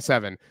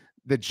 627,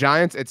 the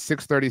Giants at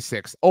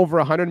 636, over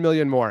 100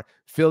 million more,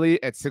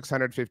 Philly at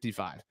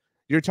 655.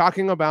 You're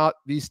talking about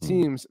these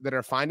teams that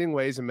are finding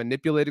ways of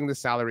manipulating the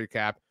salary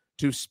cap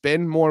to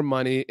spend more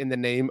money in the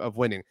name of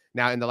winning.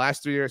 Now, in the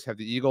last 3 years, have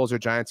the Eagles or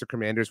Giants or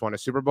Commanders won a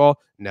Super Bowl?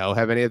 No.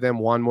 Have any of them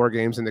won more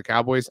games than the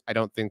Cowboys? I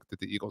don't think that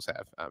the Eagles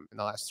have in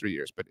the last 3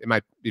 years, but it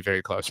might be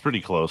very close. It's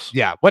pretty close.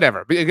 Yeah,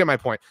 whatever. But you get my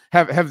point.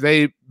 Have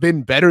they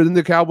been better than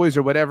the Cowboys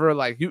or whatever?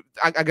 Like,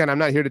 again, I'm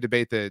not here to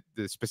debate the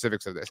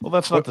specifics of this. Well,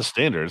 that's not the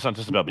standard. It's not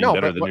just about being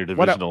better than your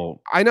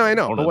divisional. I know.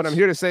 Opponents. But what I'm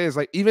here to say is,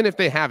 like, even if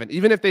they haven't,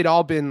 even if they'd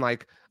all been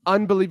like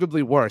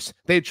unbelievably worse,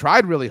 they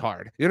tried really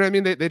hard. You know what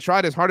I mean? They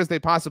tried as hard as they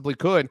possibly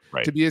could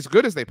to be as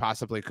good as they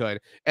possibly could.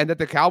 And that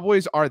the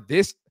Cowboys are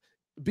this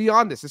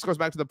beyond this. This goes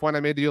back to the point I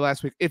made to you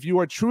last week. If you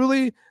are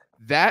truly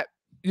that,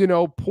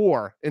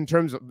 poor in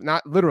terms of,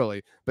 not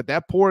literally, but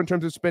that poor in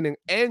terms of spending,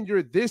 and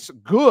you're this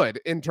good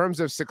in terms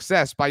of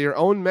success by your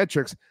own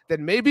metrics,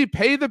 then maybe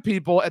pay the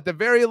people at the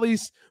very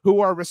least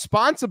who are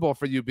responsible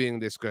for you being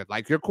this good,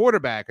 like your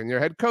quarterback and your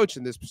head coach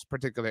in this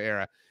particular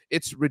era.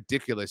 It's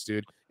ridiculous,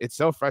 dude. It's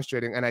so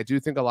frustrating. And I do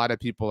think a lot of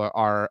people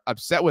are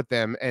upset with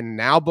them and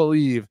now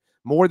believe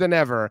more than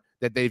ever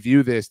that they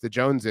view this, the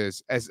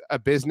Joneses, as a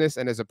business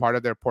and as a part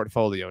of their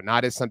portfolio,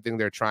 not as something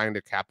they're trying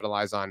to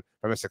capitalize on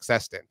from a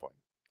success standpoint.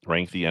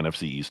 Rank the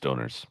NFC East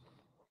owners.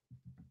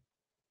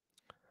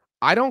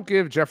 I don't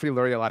give Jeffrey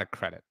Lurie a lot of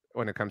credit.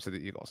 when it comes to the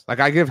Eagles. Like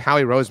I give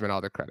Howie Roseman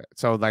all the credit.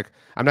 So like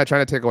I'm not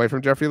trying to take away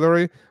from Jeffrey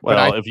Lurie.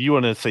 Well, if you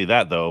want to say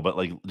that though, but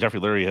like Jeffrey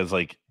Lurie has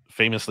like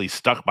famously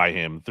stuck by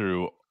him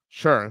through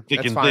sure,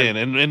 thick and thin,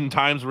 and in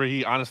times where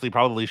he honestly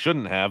probably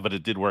shouldn't have, but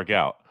it did work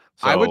out.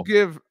 So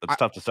it's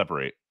tough to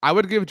separate. I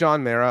would give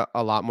John Mara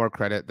a lot more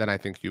credit than I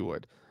think you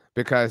would,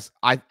 because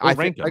I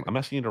rank him. Like, I'm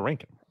asking you to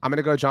rank him. I'm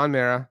gonna go John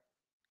Mara.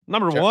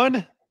 Number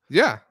one?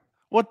 Yeah.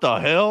 What the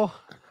hell?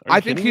 I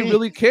think he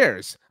really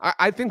cares.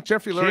 I think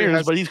Jeffrey Lurie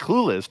cares, but he's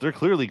clueless. They're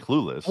clearly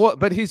clueless. Well,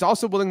 but he's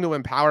also willing to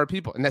empower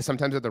people, and that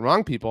sometimes they're the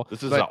wrong people.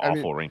 This is an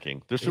awful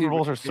ranking. Their Super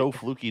Bowls are so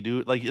fluky,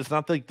 dude. Like it's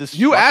not like this.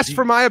 You asked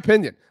for my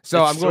opinion,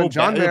 so I'm going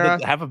John Mara.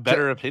 Have a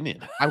better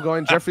opinion. I'm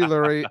going Jeffrey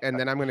Lurie, and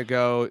then I'm going to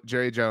go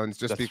Jerry Jones,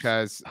 just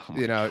because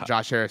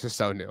Josh Harris is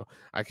so new.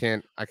 I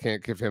can't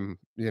give him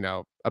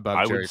above.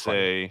 I Jerry would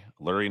say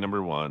Lurie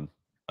number one.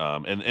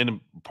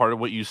 And part of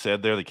what you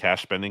said there, the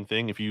cash spending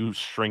thing, if you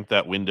shrink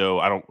that window,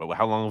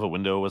 how long of a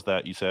window was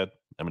that you said?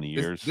 How many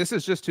years? This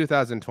is just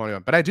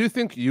 2021, but I do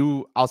think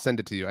I'll send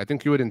it to you. I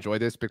think you would enjoy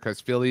this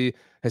because Philly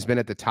has been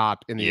at the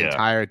top in the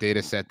entire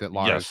data set that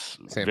Lars.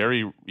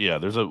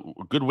 There's a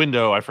good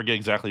window. I forget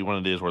exactly when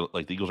it is where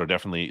like the Eagles are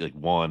definitely like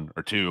 1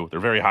 or 2. They're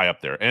very high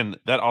up there. And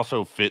that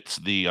also fits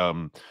the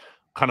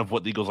kind of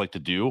what the Eagles like to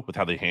do with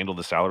how they handle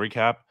the salary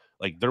cap.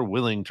 Like they're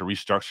willing to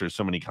restructure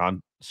so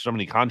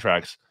many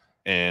contracts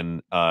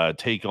and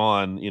take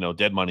on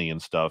dead money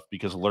and stuff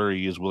because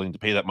Lurie is willing to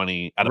pay that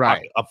money out of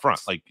pocket up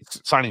front, like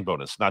signing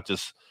bonus, not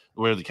just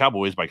where the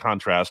Cowboys by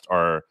contrast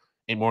are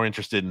more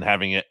interested in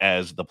having it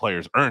as the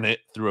players earn it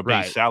through a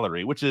base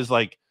salary, which is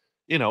like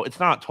it's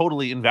not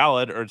totally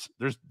invalid, or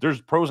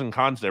there's pros and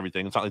cons to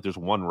everything. It's not like there's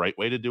one right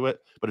way to do it,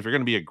 but if you're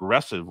going to be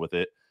aggressive with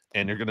it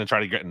and you're going to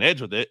try to get an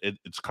edge with it,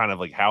 it's kind of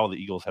like how the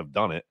Eagles have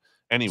done it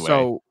anyway.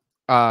 So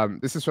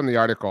this is from the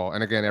article,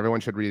 and again,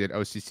 everyone should read it.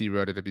 OCC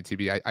wrote it at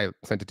WTB. I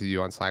sent it to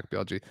you on Slack,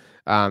 BLG.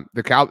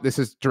 This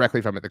is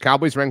directly from it. The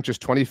Cowboys ranked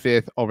just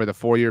 25th over the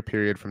 4-year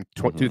period from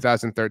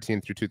 2013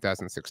 through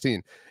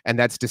 2016, and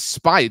that's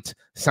despite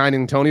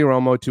signing Tony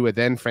Romo to a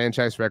then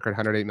franchise record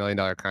 $108 million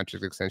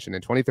contract extension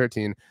in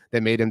 2013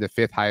 that made him the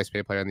 5th highest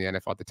paid player in the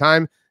NFL at the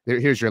time.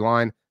 Here's your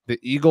line. The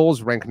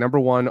Eagles rank number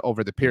 1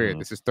 over the period.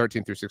 This is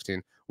 13 through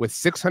 16 with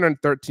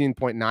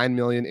 $613.9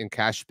 million in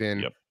cash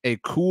spend, a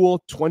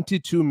cool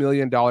 $22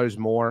 million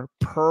more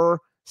per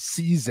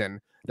season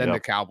than the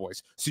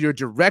Cowboys. So your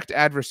direct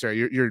adversary,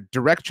 your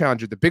direct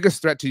challenger, the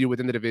biggest threat to you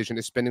within the division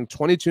is spending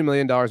 $22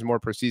 million more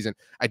per season.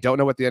 I don't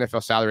know what the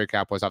NFL salary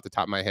cap was off the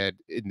top of my head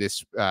in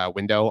this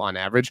window on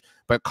average,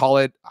 but call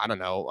it, I don't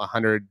know,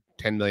 $110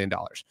 million.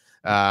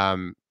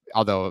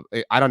 Although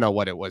I don't know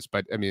what it was,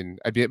 but I mean,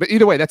 but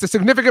either way, that's a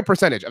significant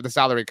percentage of the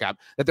salary cap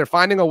that they're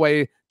finding a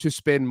way to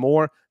spend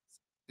more.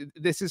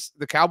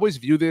 The Cowboys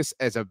view this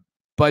as a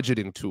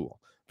budgeting tool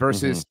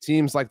versus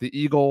teams like the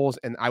Eagles,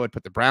 and I would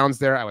put the Browns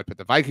there. I would put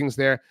the Vikings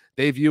there.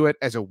 They view it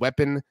as a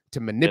weapon to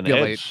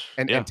manipulate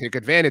and take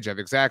advantage of.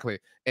 Exactly.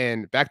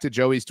 And back to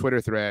Joey's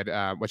Twitter thread,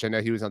 which I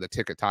know he was on the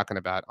ticket talking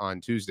about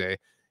on Tuesday.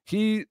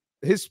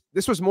 This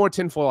was more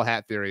tinfoil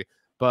hat theory.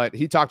 But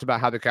he talked about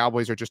how the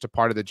Cowboys are just a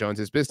part of the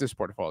Joneses business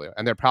portfolio,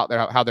 and they're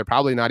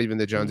probably not even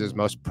the Joneses'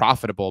 most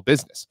profitable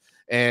business.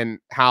 And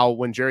how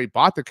when Jerry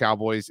bought the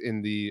Cowboys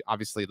in the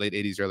obviously late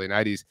 80s, early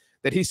 90s,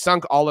 that he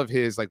sunk all of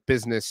his like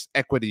business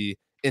equity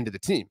into the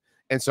team.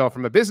 And so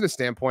from a business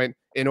standpoint,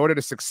 in order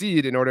to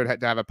succeed, in order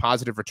to have a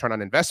positive return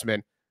on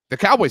investment, the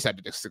Cowboys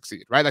had to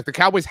succeed, right? Like the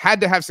Cowboys had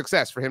to have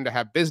success for him to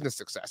have business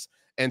success.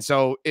 And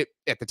so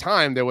at the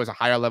time, there was a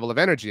higher level of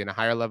energy and a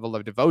higher level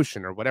of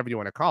devotion, or whatever you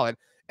want to call it.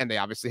 And they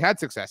obviously had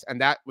success.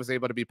 And that was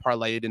able to be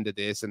parlayed into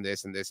this and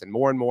this and this and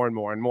more and more and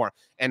more and more.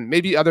 And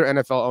maybe other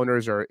NFL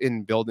owners are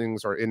in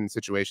buildings or in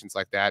situations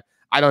like that.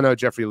 I don't know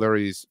Jeffrey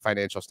Lurie's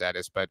financial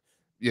status, but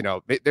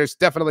there's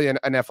definitely an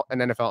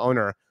NFL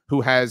owner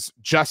who has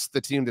just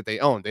the team that they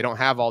own. They don't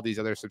have all these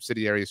other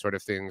subsidiary sort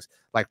of things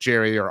like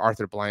Jerry or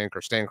Arthur Blank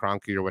or Stan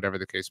Kroenke or whatever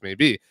the case may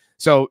be.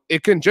 So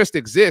it can just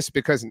exist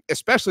because,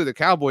 especially the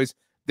Cowboys,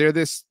 they're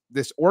this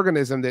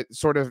organism that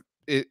sort of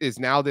is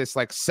now this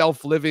like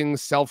self-living,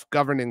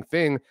 self-governing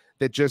thing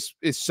that just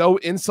is so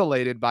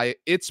insulated by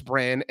its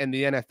brand and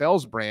the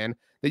NFL's brand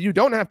that you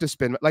don't have to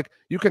spend. Like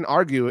you can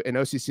argue, and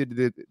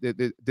OCC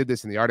did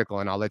this in the article,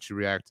 and I'll let you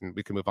react and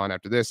we can move on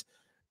after this.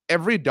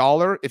 Every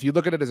dollar, if you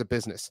look at it as a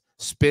business,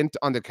 spent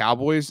on the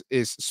Cowboys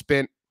is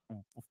spent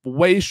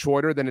way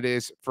shorter than it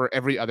is for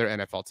every other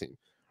NFL team.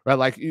 Right,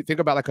 like you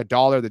think about like a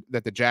dollar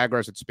that the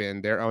Jaguars would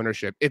spend, their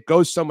ownership, it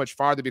goes so much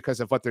farther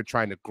because of what they're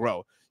trying to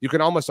grow. You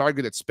can almost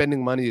argue that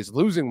spending money is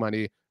losing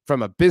money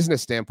from a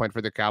business standpoint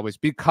for the Cowboys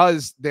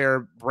because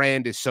their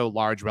brand is so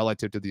large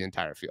relative to the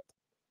entire field.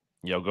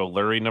 Go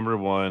Lurie number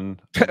 1.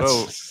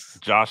 Go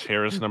Josh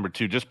Harris number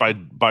 2. Just by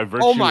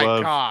virtue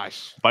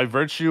by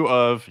virtue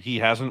of he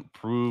hasn't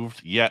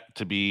proved yet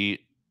to be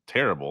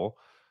terrible.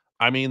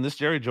 I mean, this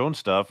Jerry Jones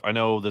stuff, I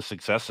know the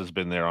success has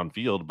been there on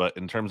field, but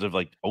in terms of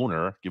like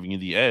owner giving you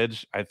the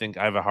edge, I think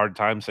I have a hard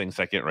time saying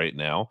second right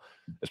now,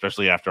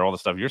 especially after all the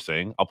stuff you're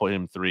saying. I'll put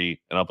him 3,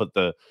 and I'll put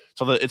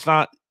it's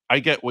not, I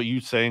get what you're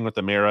saying with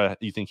the Mara.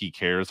 You think he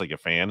cares like a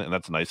fan, and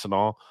that's nice and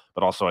all.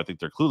 But also, I think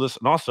they're clueless.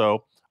 And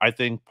also, I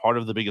think part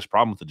of the biggest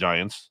problem with the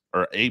Giants,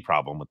 or a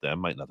problem with them,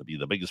 might not be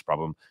the biggest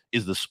problem,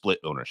 is the split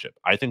ownership.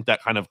 I think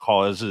that kind of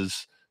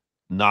causes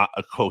not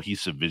a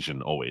cohesive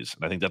vision always.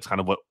 And I think that's kind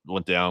of what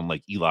went down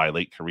like Eli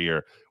late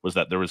career, was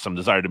that there was some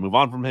desire to move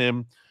on from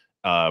him,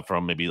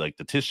 from maybe like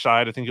the Tisch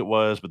side, I think it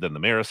was, but then the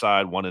Mara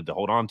side wanted to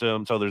hold on to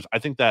him. So I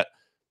think that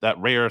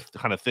rare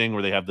kind of thing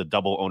where they have the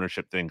double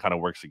ownership thing kind of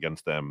works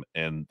against them.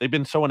 And they've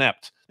been so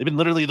inept. They've been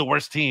literally the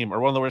worst team, or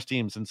one of the worst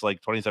teams since like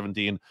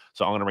 2017.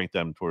 So I'm going to rank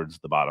them towards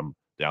the bottom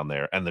down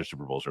there, and their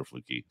Super Bowls are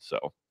fluky. So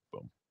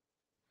boom.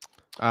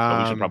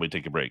 But we should probably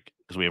take a break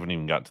because we haven't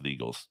even got to the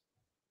Eagles.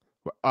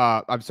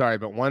 I'm sorry,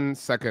 but 1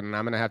 second, and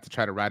I'm going to have to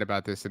try to write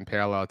about this in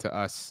parallel to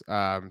us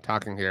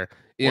talking here.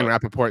 Ian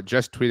Rappaport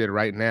just tweeted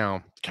right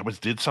now. Cowboys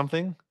did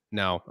something?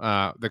 No.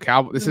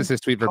 This is his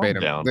tweet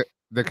verbatim.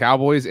 The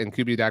Cowboys and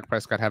QB Dak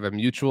Prescott have a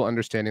mutual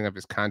understanding of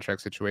his contract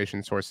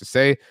situation, sources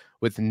say,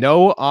 with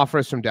no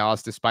offers from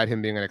Dallas despite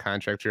him being in a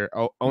contract year.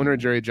 Owner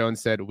Jerry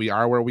Jones said, "We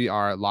are where we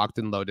are, locked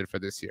and loaded for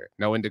this year.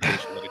 No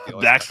indication that a deal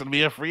is Dak's going to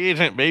be a free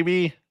agent,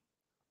 baby."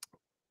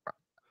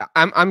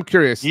 I'm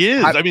curious. He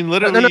is. I mean,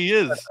 literally, he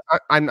is.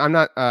 I'm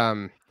not.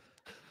 I'm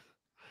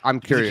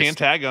curious. You can't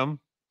tag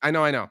him. I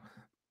know.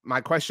 My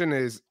question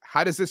is,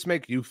 how does this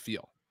make you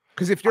feel?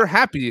 Because if you're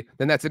happy,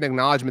 then that's an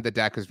acknowledgement that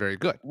Dak is very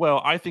good.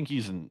 Well, I think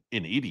he's an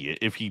idiot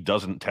if he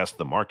doesn't test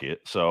the market.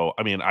 So,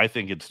 I mean, I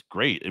think it's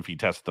great if he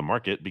tests the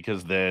market,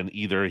 because then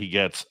either he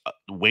gets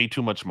way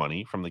too much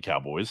money from the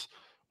Cowboys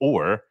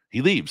or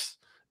he leaves.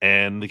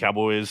 And the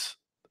Cowboys,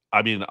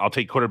 I mean, I'll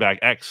take quarterback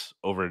X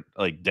over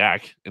like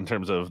Dak in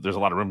terms of there's a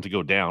lot of room to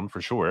go down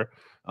for sure.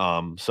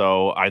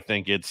 So I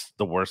think it's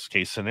the worst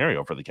case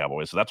scenario for the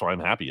Cowboys. So that's why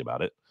I'm happy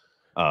about it.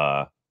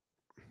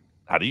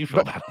 How do you feel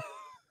about it?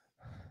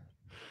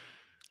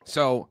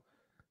 So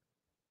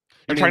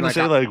you're trying to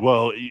say like,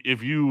 well,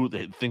 if you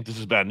think this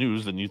is bad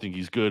news, then you think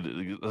he's good.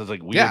 It's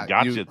like weird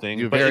gotcha thing.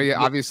 You very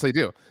obviously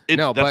do.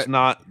 No, that's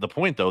not the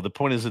point though. The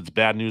point is it's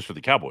bad news for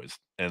the Cowboys,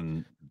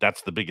 and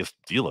that's the biggest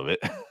deal of it.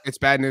 It's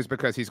bad news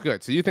because he's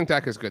good. So you think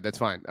Dak is good? That's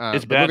fine.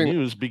 It's bad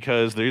news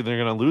because they're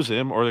going to lose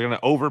him or they're going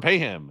to overpay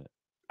him,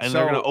 and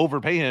they're going to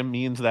overpay him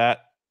means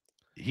that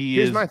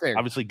he is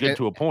obviously good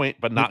to a point,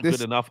 but not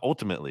good enough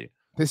ultimately.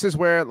 This is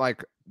where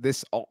like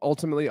this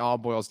ultimately all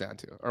boils down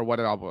to, or what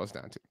it all boils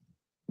down to.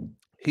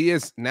 He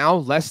is now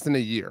less than a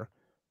year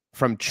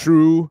from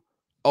true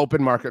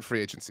open market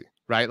free agency,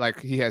 right? Like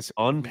he has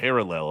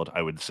unparalleled,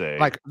 I would say.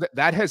 Like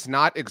that has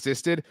not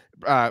existed,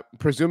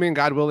 presuming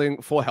God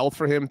willing, full health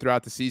for him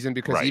throughout the season,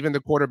 because even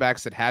the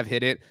quarterbacks that have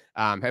hit it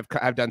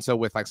have done so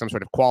with like some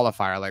sort of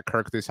qualifier, like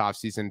Kirk this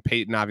offseason,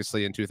 Peyton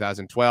obviously in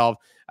 2012.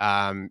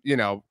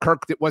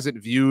 Kirk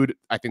wasn't viewed,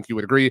 I think you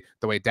would agree,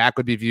 the way Dak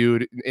would be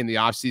viewed in the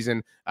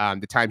offseason,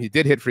 the time he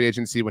did hit free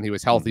agency when he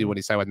was healthy, when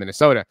he signed with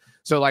Minnesota.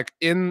 So like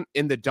in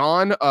the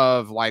dawn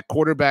of like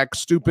quarterback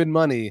stupid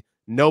money,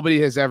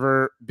 nobody has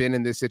ever been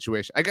in this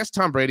situation. I guess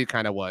Tom Brady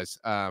kind of was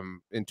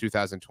in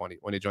 2020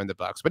 when he joined the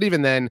Bucs, but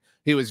even then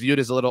he was viewed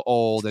as a little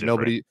old and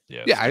nobody.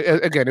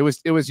 Again,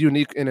 it was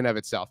unique in and of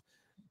itself.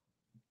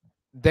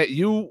 That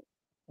you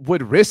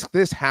would risk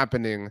this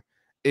happening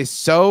is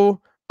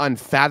so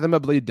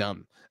unfathomably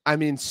dumb. I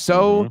mean,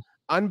 so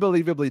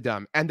unbelievably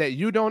dumb, and that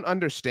you don't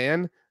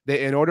understand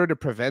that in order to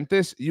prevent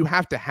this, you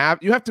have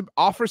to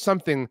offer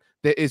something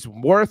that is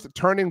worth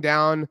turning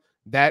down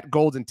that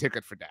golden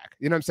ticket for Dak.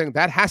 You know what I'm saying?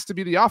 That has to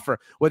be the offer.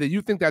 Whether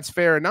you think that's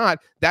fair or not,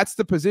 that's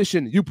the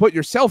position you put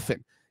yourself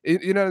in.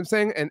 You know what I'm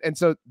saying? And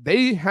so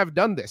they have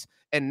done this.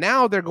 And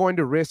now they're going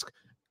to risk,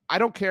 I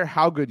don't care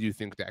how good you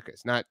think Dak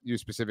is, not you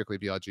specifically,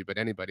 BLG, but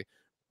anybody.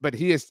 But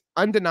he is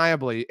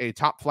undeniably a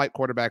top flight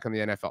quarterback in the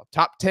NFL.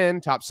 Top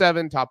 10, top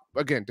 7,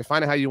 again,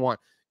 define it how you want.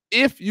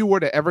 If you were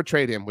to ever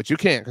trade him, which you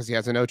can't because he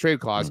has a no trade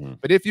clause,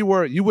 but if you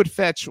were, you would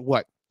fetch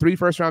what? 3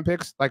 first-round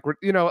picks? Like,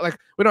 we don't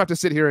have to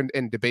sit here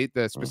and debate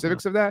the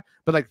specifics of that,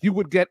 but like you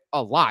would get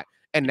a lot.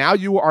 And now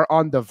you are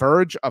on the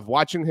verge of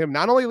watching him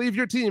not only leave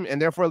your team and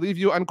therefore leave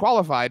you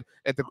unqualified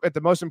at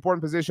the most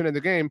important position in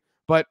the game,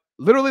 but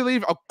literally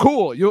leave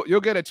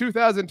you'll get a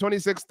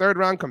 2026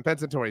 third-round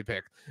compensatory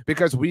pick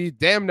because we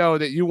damn know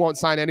that you won't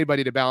sign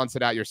anybody to balance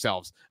it out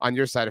yourselves on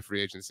your side of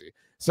free agency.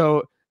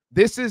 So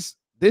this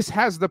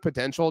has the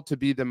potential to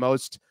be the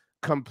most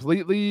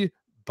completely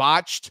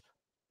botched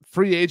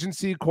free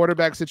agency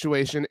quarterback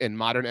situation in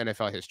modern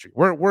NFL history.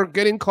 We're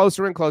getting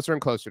closer and closer and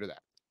closer to that.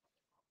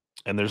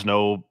 And there's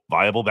no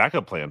viable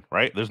backup plan,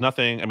 right? There's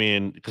nothing. I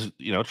mean, because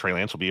Trey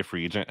Lance will be a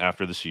free agent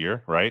after this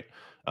year, right?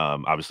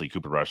 Obviously,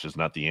 Cooper Rush is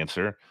not the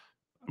answer.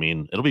 I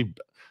mean, it'll be.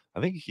 I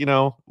think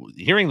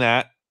hearing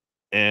that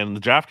and the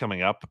draft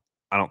coming up,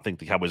 I don't think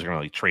the Cowboys are going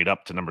to like trade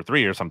up to number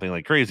 3 or something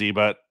like crazy.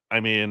 But I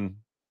mean,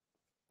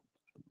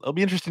 it'll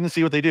be interesting to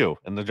see what they do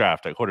in the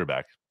draft at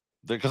quarterback.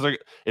 Because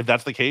if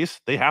that's the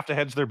case, they have to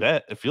hedge their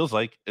bet. It feels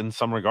like in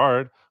some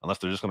regard, unless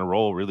they're just going to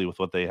roll really with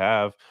what they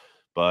have.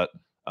 But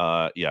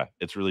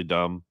it's really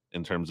dumb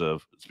in terms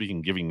of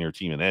giving your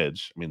team an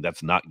edge. I mean,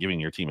 that's not giving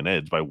your team an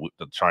edge by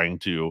trying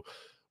to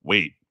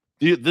wait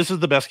This is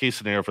the best case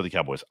scenario for the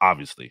Cowboys.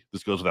 Obviously,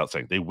 this goes without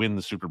saying. They win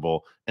the Super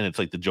Bowl, and it's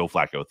like the Joe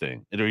Flacco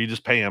thing. Or you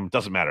just pay him,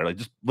 doesn't matter. Like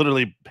just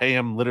literally pay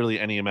him literally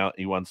any amount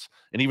he wants.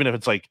 And even if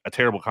it's like a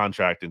terrible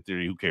contract, in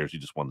theory, who cares? You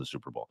just won the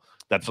Super Bowl.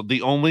 That's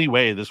the only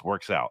way this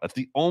works out. That's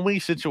the only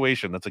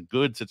situation that's a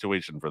good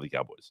situation for the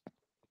Cowboys.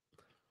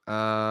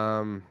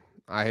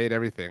 I hate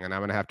everything, and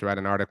I'm gonna have to write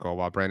an article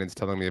while Brandon's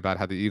telling me about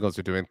how the Eagles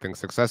are doing things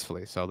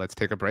successfully. So let's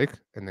take a break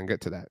and then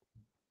get to that.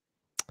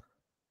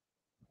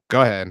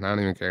 Go ahead. I don't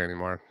even care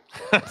anymore.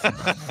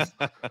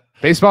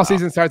 Baseball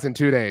season starts in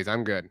 2 days.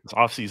 I'm good. This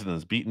offseason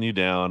is beating you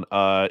down.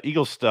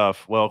 Eagles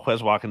stuff. Well,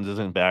 Quez Watkins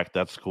isn't back.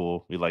 That's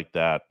cool. We like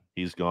that.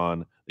 He's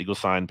gone. Eagles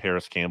signed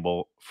Paris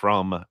Campbell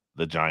from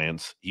the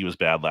Giants. He was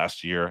bad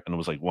last year and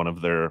was like one of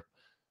their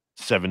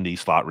 70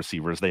 slot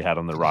receivers they had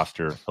on their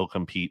roster. He'll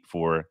compete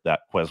for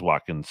that Quez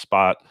Watkins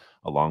spot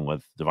along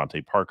with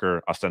Devontae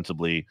Parker.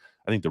 Ostensibly,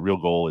 I think the real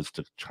goal is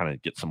to try to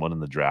get someone in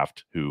the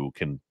draft who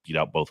can beat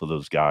out both of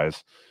those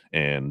guys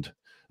and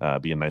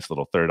be a nice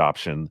little third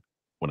option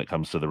when it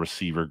comes to the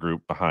receiver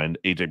group behind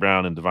A.J.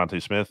 Brown and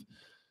Devontae Smith.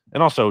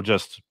 And also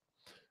just,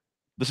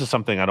 this is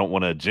something I don't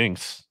want to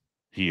jinx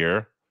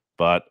here,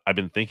 but I've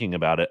been thinking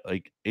about it.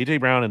 Like A.J.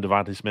 Brown and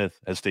Devontae Smith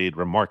has stayed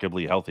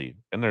remarkably healthy.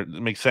 And it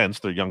makes sense.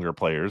 They're younger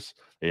players.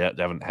 They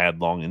haven't had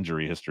long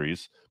injury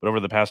histories. But over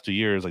the past 2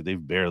 years, like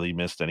they've barely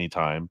missed any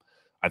time.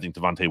 I think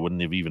Devontae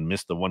wouldn't have even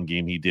missed the one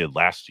game he did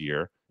last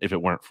year if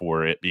it weren't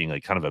for it being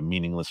like kind of a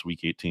meaningless Week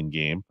 18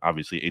 game.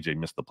 Obviously, AJ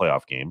missed the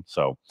playoff game.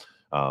 So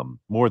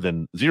more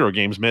than 0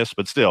 games missed,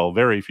 but still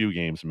very few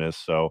games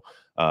missed. So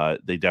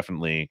they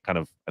definitely kind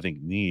of, I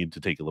think, need to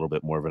take a little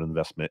bit more of an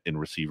investment in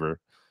receiver,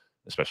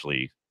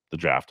 especially the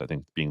draft, I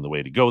think, being the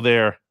way to go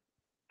there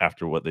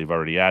after what they've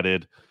already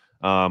added.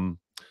 Not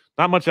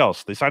much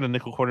else. They signed a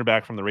nickel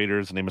cornerback from the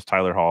Raiders. His name is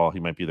Tyler Hall.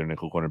 He might be their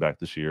nickel cornerback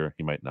this year.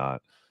 He might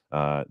not.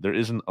 There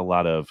isn't a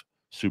lot of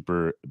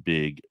super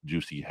big,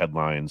 juicy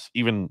headlines.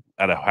 Even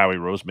at a Howie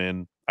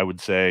Roseman, I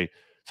would say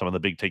some of the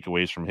big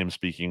takeaways from him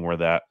speaking were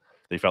that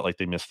they felt like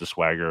they missed the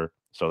swagger.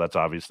 So that's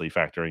obviously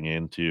factoring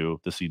into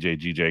the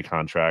CJ-GJ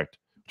contract,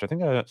 which I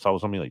think I saw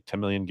was only like $10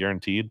 million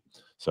guaranteed.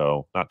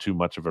 So not too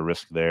much of a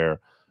risk there.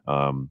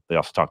 They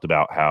also talked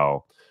about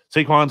how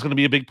Saquon's going to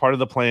be a big part of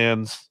the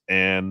plans.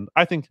 And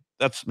I think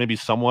that's maybe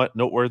somewhat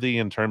noteworthy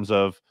in terms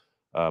of,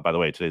 by the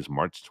way, today's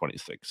March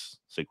 26th,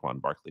 Saquon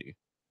Barkley.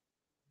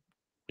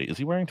 Wait, is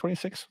he wearing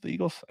 26 for the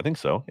Eagles? I think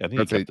so. Yeah, I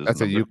think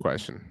that's a you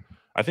question.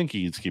 I think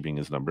he's keeping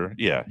his number.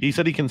 Yeah, he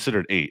said he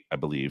considered 8, I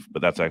believe,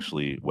 but that's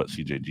actually what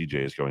CJ-GJ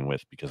is going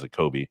with because of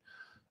Kobe,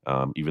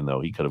 even though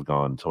he could have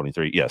gone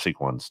 23. Yeah,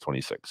 Saquon's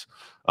 26.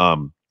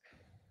 The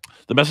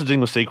messaging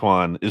with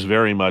Saquon is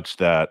very much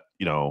that,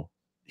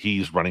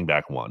 he's running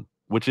back 1,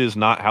 which is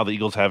not how the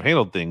Eagles have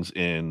handled things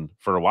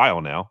for a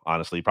while now,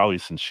 honestly, probably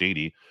since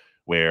Shady,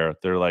 where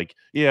they're like,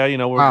 yeah,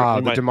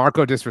 we're the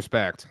DeMarco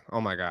disrespect.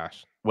 Oh my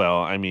gosh.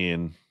 Well, I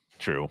mean,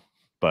 true,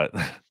 but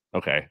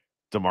okay.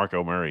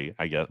 DeMarco Murray,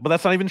 I guess. But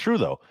that's not even true,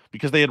 though,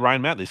 because they had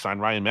They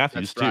signed Ryan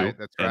Matthews, too.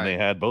 And they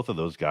had both of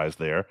those guys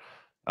there.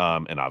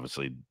 And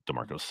obviously,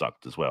 DeMarco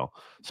sucked as well.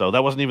 So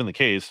that wasn't even the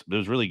case. It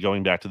was really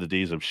going back to the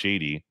days of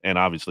Shady. And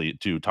obviously,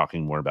 too,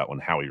 talking more about when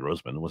Howie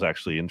Roseman was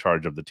actually in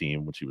charge of the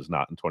team, which he was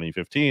not in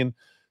 2015.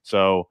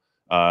 So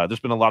there's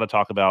been a lot of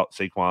talk about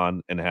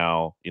Saquon and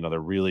how, they're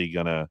really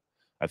going to,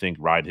 I think,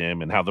 ride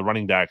him, and how the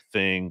running back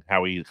thing,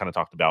 how he kind of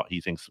talked about, he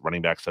thinks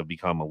running backs have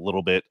become a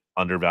little bit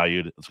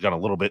undervalued. It's gone a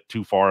little bit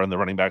too far in the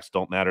running backs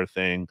don't matter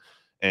thing.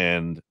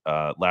 And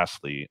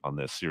lastly, on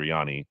this,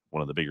 Sirianni,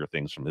 one of the bigger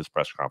things from his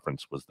press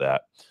conference was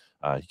that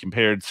he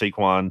compared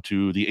Saquon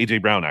to the A.J.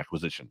 Brown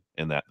acquisition,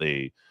 and that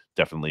they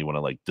definitely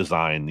want to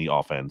design the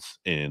offense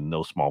in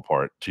no small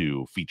part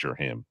to feature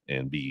him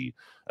and be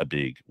a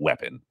big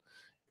weapon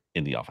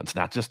in the offense. He's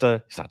not just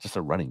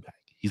a running back.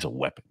 He's a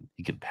weapon.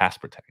 He can pass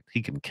protect.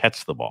 He can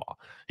catch the ball.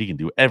 He can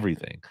do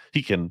everything.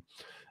 He can.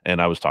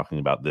 And I was talking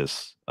about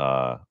this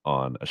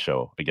on a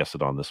show. I guessed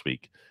it on this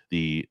week.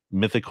 The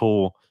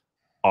mythical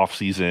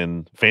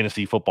offseason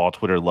fantasy football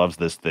Twitter loves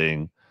this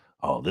thing.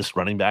 Oh, this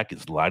running back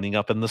is lining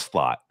up in the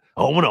slot.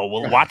 Oh, no.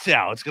 Well, watch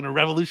out. It's going to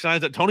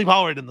revolutionize that. Tony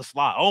Pollard in the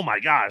slot. Oh,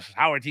 my gosh.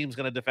 How our team's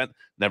going to defend.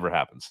 Never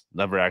happens.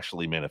 Never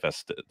actually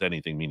manifests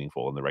anything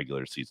meaningful in the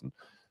regular season.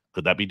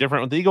 Could that be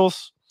different with the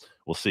Eagles?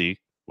 We'll see.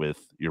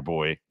 With your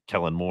boy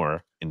Kellen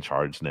Moore in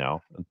charge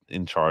now,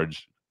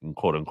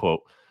 quote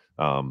unquote.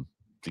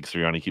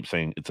 Sirianni keeps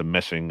saying it's a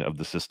meshing of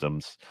the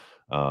systems.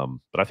 But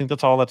I think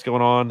that's all that's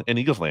going on in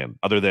Eagles land,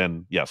 other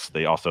than, yes,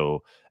 they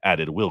also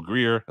added Will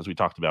Grier, as we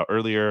talked about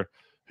earlier,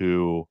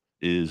 who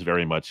is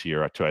very much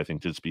here to, I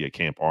think, just be a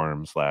camp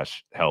arm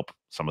 / help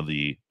some of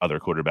the other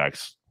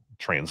quarterbacks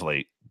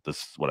translate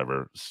this,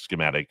 whatever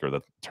schematic or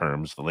the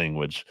terms, the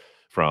language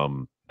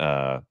from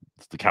the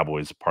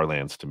Cowboys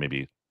parlance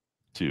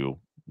to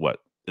what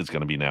is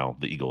going to be now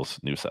the Eagles'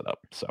 new setup.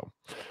 So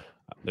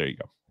there you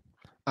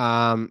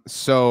go.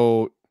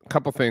 So a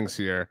couple things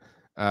here.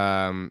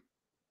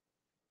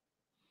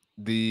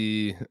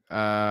 The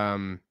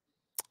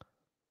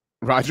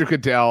Roger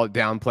Goodell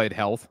downplayed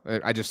health.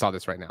 I just saw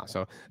this right now.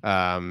 So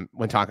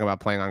when talking about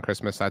playing on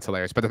Christmas, that's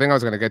hilarious. But the thing I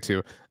was going to get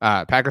to,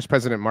 Packers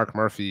president Mark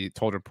Murphy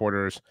told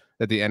reporters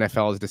that the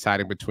NFL is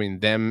deciding between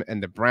them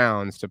and the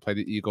Browns to play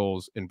the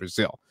Eagles in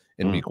Brazil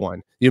in week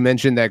 1. You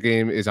mentioned that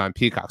game is on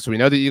Peacock. So we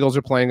know the Eagles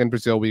are playing in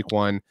Brazil week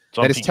 1. It's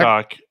on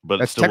Peacock,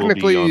 but it still will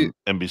be on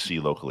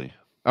NBC locally.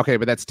 Okay,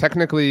 but that's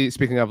technically,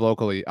 speaking of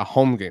locally, a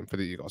home game for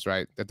the Eagles,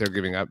 right? That they're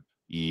giving up?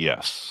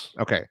 Yes.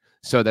 Okay,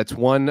 so that's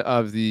one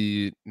of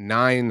the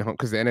 9,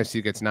 because the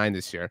NFC gets 9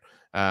 this year.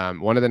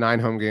 One of the 9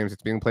 home games.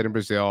 It's being played in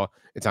Brazil.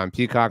 It's on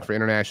Peacock for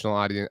international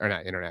audience, or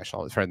not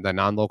international, for the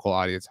non-local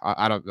audience.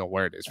 I don't know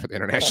where it is for the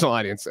international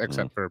audience,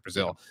 except for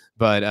Brazil.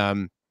 But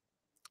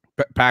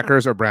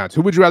Packers or Browns?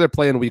 Who would you rather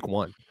play in week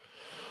 1?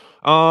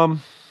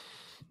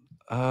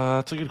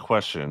 That's a good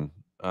question.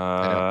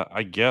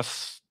 I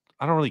guess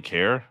I don't really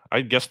care.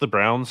 I guess the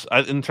Browns.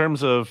 In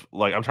terms of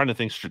like, I'm trying to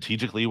think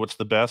strategically what's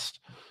the best.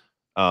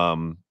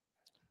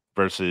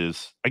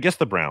 Versus, I guess,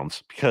 the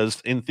Browns, because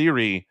in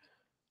theory,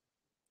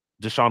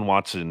 Deshaun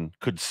Watson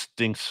could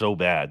stink so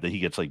bad that he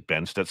gets like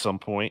benched at some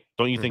point.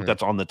 Don't you think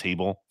that's on the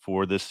table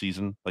for this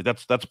season? Like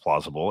that's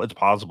plausible. It's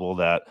possible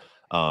that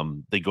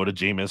they go to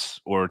Jameis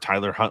or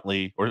Tyler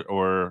Huntley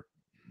or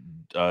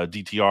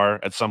DTR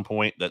at some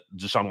point, that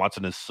Deshaun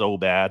Watson is so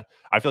bad.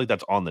 I feel like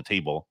that's on the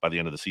table by the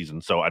end of the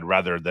season. So I'd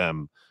rather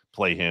them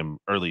play him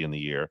early in the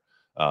year,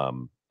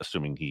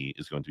 assuming he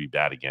is going to be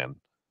bad again.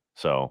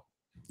 So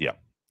yeah.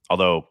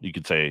 Although you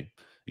could say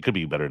it could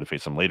be better to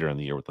face them later in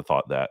the year with the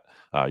thought that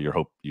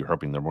you're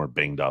hoping they're more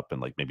banged up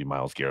and like maybe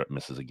Myles Garrett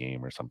misses a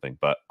game or something.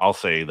 But I'll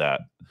say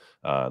that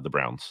the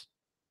Browns.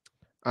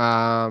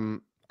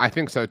 I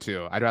think so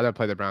too. I'd rather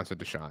play the Browns with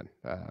Deshaun.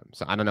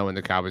 So I don't know when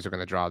the Cowboys are going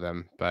to draw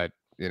them, but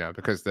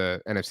because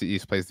the NFC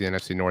East plays the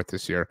NFC North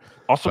this year.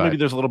 Also, maybe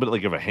there's a little bit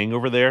like of a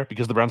hangover there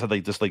because the Browns had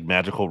like this like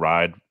magical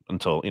ride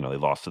until they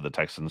lost to the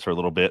Texans for a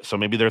little bit. So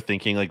maybe they're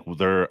thinking like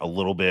they're a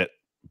little bit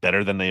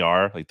better than they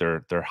are, like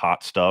they're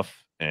hot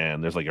stuff,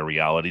 and there's like a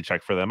reality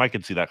check for them. I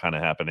could see that kind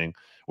of happening.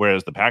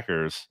 Whereas the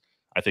Packers,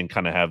 I think,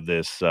 kind of have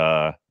this.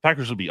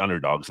 Packers would be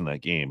underdogs in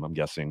that game, I'm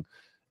guessing,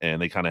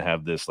 and they kind of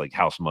have this like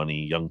house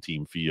money, young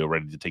team feel,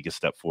 ready to take a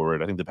step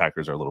forward. I think the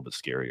Packers are a little bit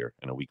scarier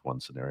in a week 1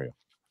 scenario.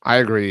 I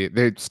agree.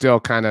 They're still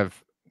kind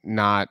of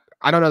not.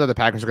 I don't know that the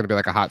Packers are going to be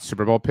like a hot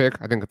Super Bowl pick.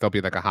 I think they'll be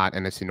like a hot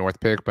NFC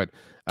North pick, but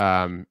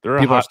they're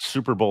a hot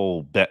Super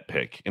Bowl bet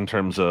pick in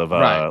terms of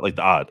like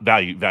the odd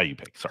value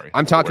pick. Sorry,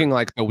 I'm talking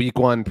like the week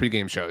 1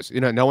 pregame shows.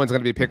 No one's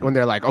going to be picking when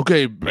they're like,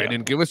 okay,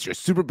 Brandon, give us your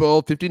Super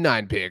Bowl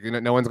 59 pick.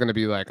 No one's going to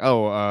be like,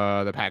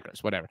 oh, the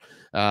Packers, whatever.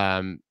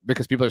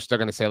 Because people are still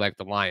going to say like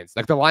the Lions.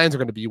 Like the Lions are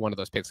going to be one of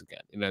those picks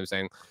again. You know what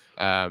I'm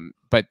saying?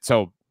 But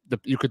so.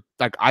 You could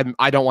like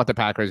I don't want the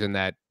Packers in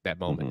that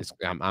moment.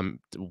 I'm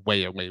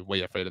way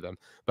afraid of them.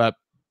 But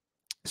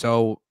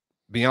so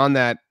beyond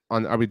that,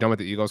 are we done with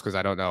the Eagles? Because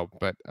I don't know,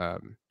 but I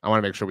want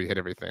to make sure we hit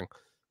everything.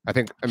 I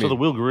mean, so the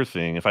Will Grier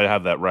thing, if I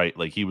have that right,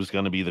 like he was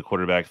going to be the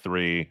quarterback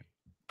 3,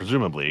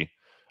 presumably,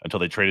 until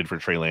they traded for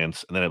Trey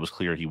Lance, and then it was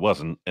clear he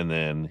wasn't, and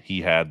then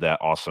he had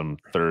that awesome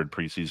third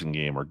preseason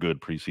game or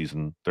good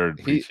preseason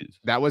preseason.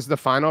 That was the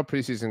final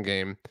preseason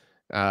game.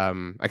 I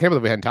can't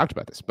believe we hadn't talked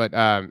about this, but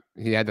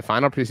he had the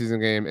final preseason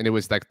game, and it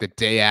was like the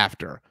day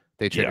after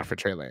they traded for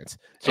Trey Lance.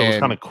 So it was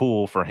kind of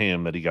cool for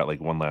him that he got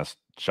like one last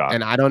shot.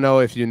 And I don't know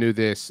if you knew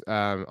this,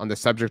 on the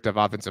subject of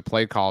offensive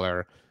play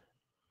caller,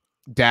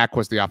 Dak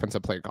was the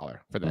offensive play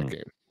caller for that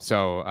game.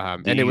 So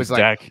and it was like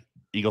Dak,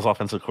 Eagles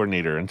offensive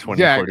coordinator in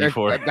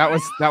 2044. Yeah,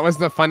 that was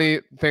the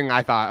funny thing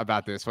I thought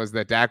about this, was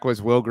that Dak was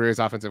Will Grier's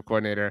offensive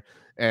coordinator,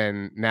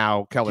 and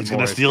now Kellen Moore is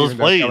going to steal his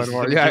plays.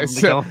 Yeah.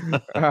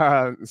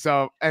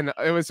 So and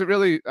it was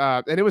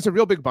a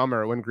real big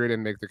bummer when Grier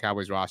didn't make the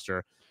Cowboys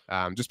roster,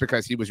 just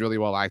because he was really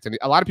well liked, and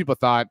a lot of people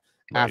thought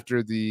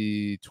after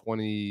the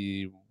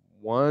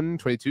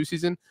 21-22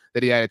 season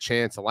that he had a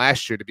chance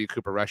last year to be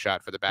Cooper Rush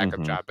out for the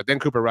backup job, but then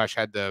Cooper Rush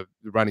had the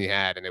run he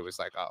had, and it was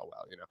like, oh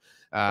well,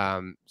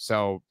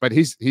 so but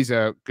he's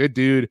a good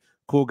dude,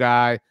 cool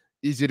guy,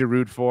 easy to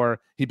root for.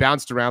 He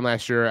bounced around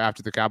last year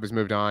after the Cowboys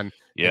moved on.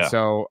 And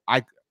so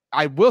I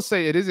will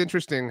say it is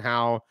interesting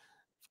how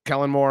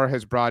Kellen Moore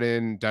has brought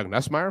in Doug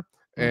Nussmeier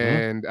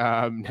and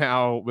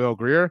now Will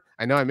Grier.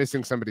 I know I'm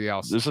missing somebody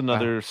else. There's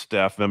another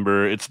staff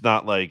member. It's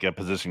not like a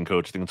position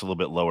coach. I think it's a little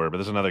bit lower, but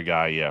there's another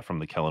guy, from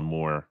the Kellen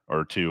Moore,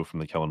 or 2 from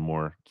the Kellen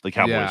Moore, the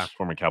Cowboys,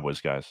 former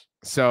Cowboys guys.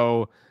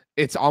 So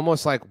it's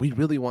almost like we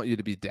really want you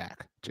to be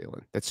Dak,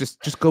 Jalen. That's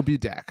just go be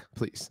Dak,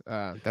 please.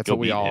 That's what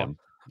we all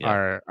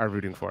are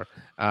rooting for.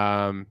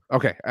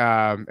 Okay.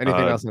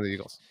 Anything else on the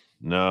Eagles?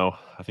 No,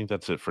 I think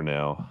that's it for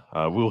now.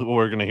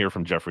 We're going to hear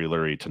from Jeffrey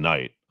Lurie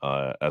tonight,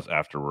 as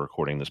after we're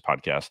recording this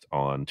podcast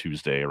on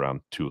Tuesday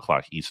around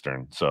 2:00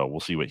 Eastern. So we'll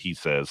see what he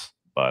says,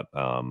 but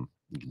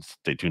you can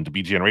stay tuned to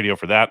BGN Radio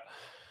for that.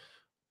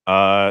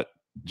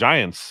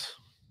 Giants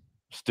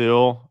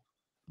still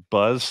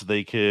buzz.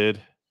 They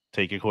could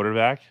take a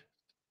quarterback,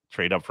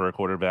 trade up for a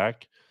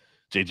quarterback.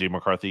 JJ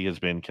McCarthy has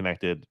been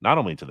connected not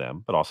only to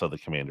them, but also the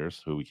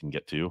Commanders, who we can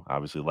get to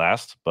obviously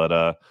last.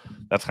 But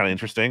that's kind of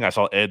interesting. I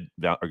saw Ed,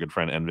 our good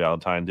friend Ed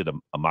Valentine, did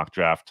a mock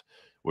draft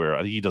where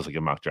I think he does like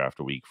a mock draft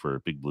a week for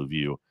Big Blue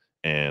View.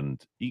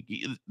 And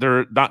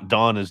they're not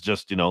done as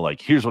just, like,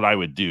 here's what I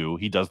would do.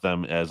 He does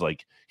them as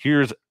like,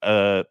 here's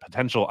a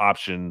potential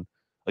option,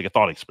 like a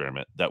thought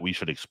experiment that we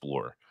should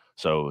explore.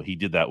 So he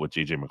did that with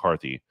JJ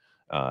McCarthy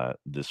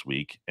this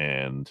week,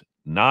 and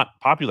not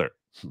popular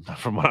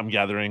from what I'm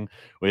gathering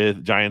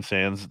with Giants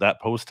fans.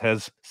 That post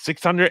has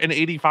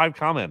 685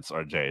 comments,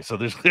 RJ. So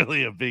there's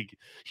clearly a big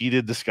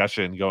heated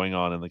discussion going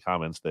on in the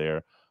comments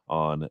there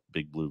on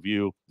Big Blue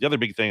View. The other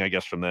big thing, I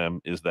guess, from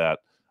them is that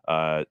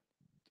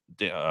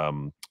you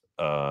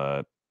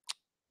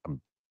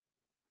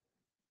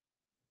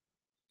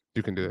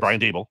can do this. Brian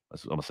Dable, I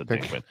almost said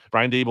Dan Quinn.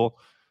 Brian Dable,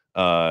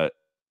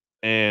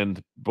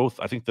 and both,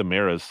 I think the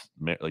Maras,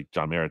 like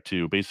John Mara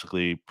too,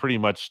 basically pretty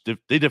much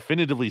they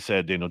definitively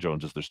said Daniel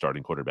Jones is their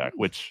starting quarterback,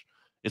 which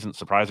isn't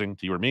surprising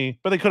to you or me,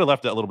 but they could have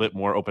left it a little bit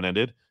more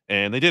open-ended,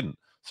 and they didn't.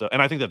 So,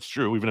 and I think that's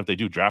true. Even if they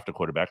do draft a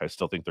quarterback, I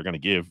still think they're going to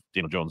give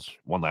Daniel Jones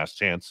one last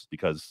chance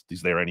because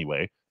he's there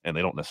anyway, and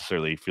they don't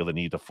necessarily feel the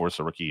need to force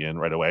a rookie in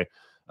right away.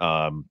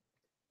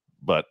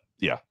 But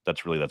yeah,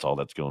 that's all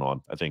that's going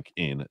on, I think,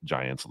 in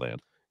Giants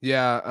land.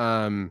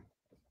 Yeah.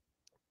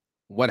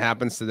 What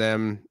happens to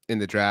them in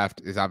the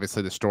draft is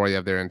obviously the story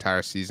of their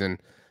entire season,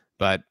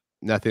 but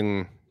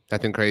nothing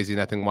crazy,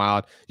 nothing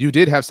wild. You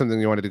did have something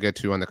you wanted to get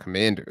to on the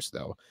Commanders,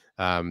 though.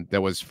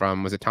 That was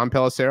it Tom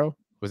Pelissero?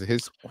 Was it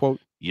his quote?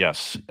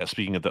 Yes.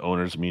 Speaking at the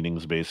owners'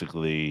 meetings,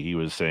 basically, he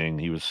was saying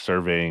he was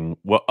surveying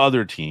what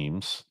other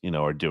teams,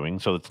 are doing.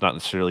 So it's not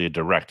necessarily a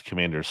direct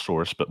Commander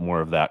source, but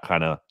more of that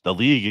kind of, the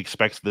league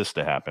expects this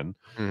to happen.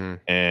 Mm-hmm.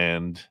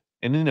 And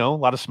a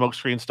lot of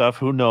smokescreen stuff.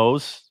 Who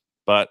knows?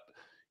 But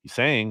he's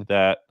saying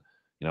that,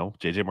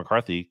 JJ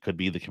McCarthy could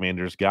be the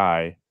Commanders'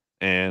 guy.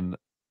 And,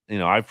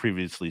 I've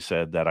previously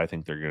said that I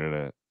think they're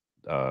going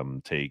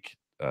to take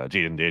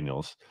Jaden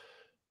Daniels.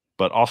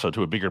 But also,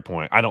 to a bigger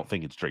point, I don't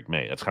think it's Drake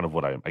May. That's kind of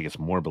what I guess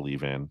more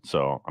believe in.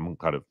 So I'm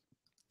kind of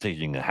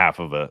taking a half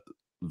of a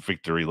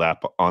victory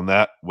lap on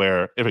that,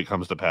 where if it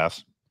comes to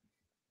pass.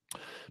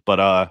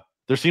 But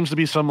there seems to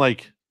be some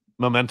like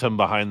momentum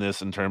behind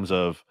this in terms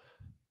of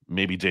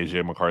maybe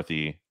JJ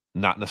McCarthy,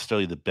 not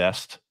necessarily the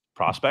best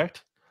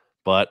prospect,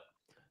 but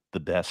the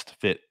best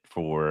fit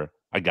for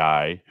a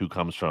guy who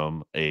comes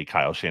from a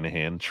Kyle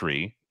Shanahan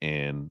tree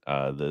and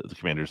the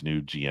Commanders'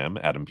 new GM,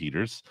 Adam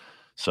Peters.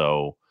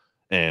 So,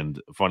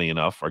 and funny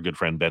enough, our good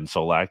friend Ben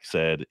Solak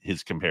said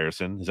his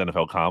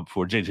NFL comp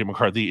for JJ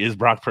McCarthy is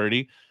Brock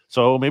Purdy.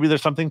 So maybe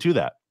there's something to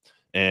that.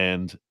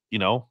 And,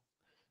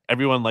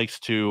 everyone likes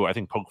to, I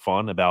think, poke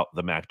fun about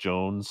the Mac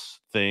Jones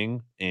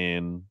thing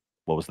in,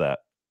 what was that,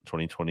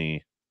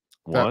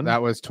 2021?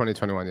 That was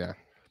 2021, yeah.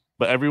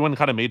 But everyone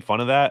kind of made fun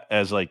of that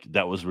as like,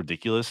 that was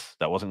ridiculous.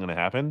 That wasn't going to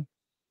happen.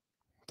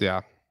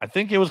 Yeah. I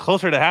think it was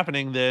closer to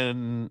happening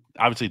than,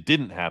 obviously it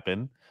didn't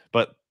happen.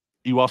 But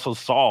you also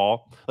saw,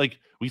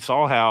 we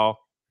saw how,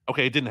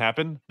 okay, it didn't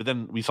happen. But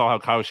then we saw how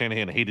Kyle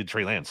Shanahan hated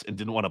Trey Lance and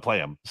didn't want to play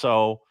him.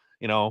 So,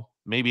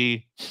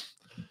 maybe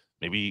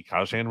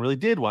Kyle Shanahan really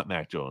did want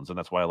Mac Jones. And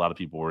that's why a lot of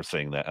people were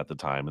saying that at the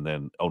time. And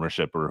then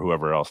ownership or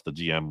whoever else, the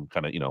GM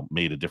kind of,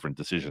 made a different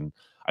decision.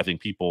 I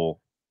think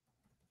people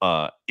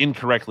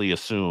incorrectly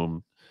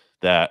assume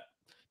that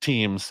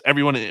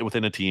everyone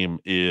within a team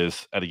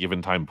is at a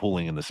given time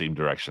pulling in the same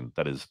direction.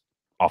 That is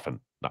often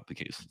not the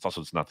case.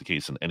 It's not the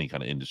case in any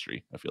kind of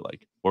industry, I feel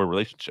like, or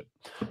relationship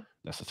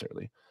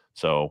necessarily.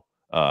 So,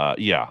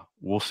 yeah,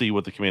 we'll see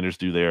what the Commanders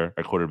do there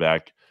at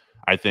quarterback.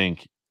 I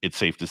think it's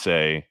safe to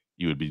say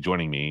you would be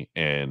joining me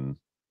in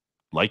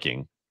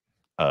liking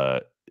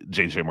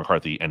JJ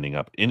McCarthy ending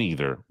up in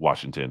either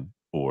Washington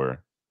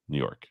or New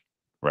York,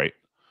 right?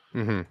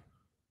 Mm-hmm.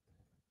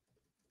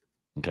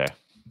 Okay.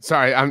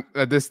 Sorry,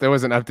 there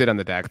was an update on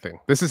the Dak thing.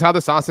 This is how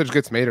the sausage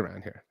gets made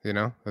around here.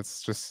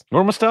 That's just. We're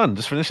almost done.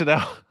 Just finish it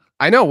out.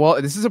 I know.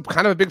 Well, this is a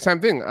kind of a big time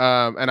thing.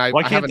 And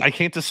I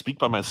can't just speak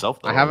by myself,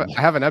 though. I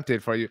have an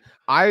update for you.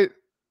 I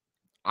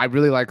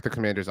really like the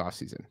Commanders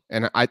offseason.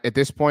 And at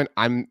this point,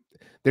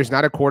 there's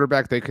not a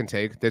quarterback they can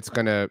take that's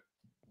gonna,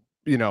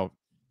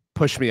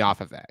 push me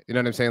off of that. You know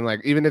what I'm saying? Like,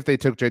 even if they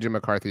took JJ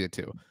McCarthy at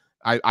 2,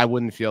 I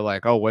wouldn't feel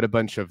like, oh, what a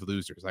bunch of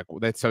losers. Like,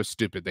 that's so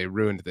stupid. They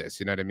ruined this.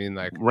 You know what I mean?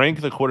 Like, rank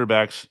the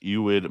quarterbacks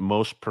you would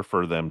most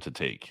prefer them to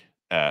take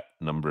at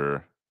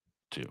number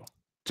 2.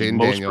 Jaden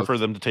most Daniels, prefer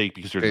them to take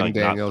because you're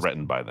not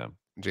threatened by them.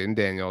 Jaden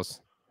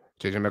Daniels,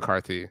 JJ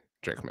McCarthy,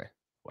 Drake May.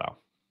 Wow.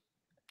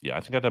 Yeah,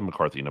 I think I'd have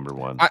McCarthy number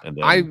 1.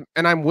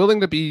 I'm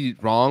willing to be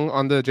wrong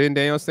on the Jaden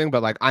Daniels thing,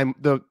 but like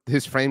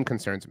his frame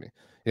concerns me.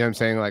 You know what I'm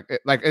saying? Like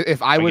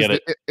if I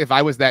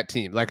was that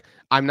team, like,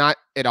 I'm not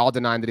at all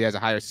denying that he has a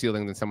higher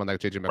ceiling than someone like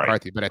JJ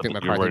McCarthy, right. But I think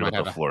McCarthy might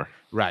have a floor.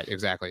 Right,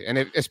 exactly. And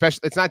especially,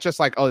 it's not just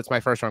like, oh, it's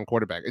my first round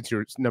quarterback. It's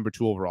your number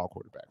 2 overall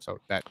quarterback. So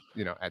that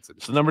adds to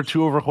this. So number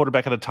 2 overall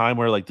quarterback at a time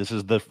where like this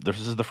is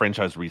the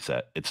franchise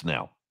reset. It's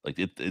now. Like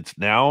it's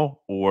now,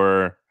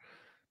 or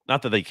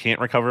not that they can't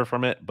recover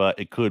from it, but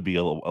it could be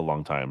a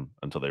long time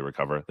until they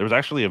recover. There was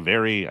actually a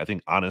very, I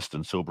think, honest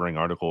and sobering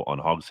article on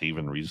Hogs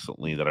Haven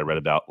recently that I read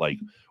about, like,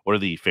 what are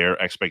the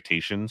fair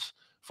expectations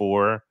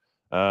for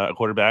a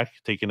quarterback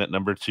taken at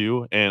number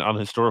 2? And on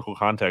historical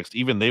context,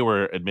 even they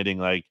were admitting,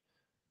 like,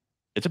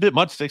 it's a bit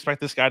much to expect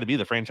this guy to be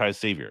the franchise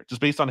savior,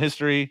 just based on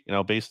history,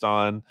 based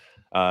on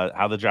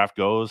how the draft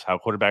goes, how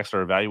quarterbacks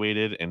are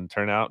evaluated and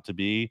turn out to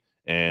be,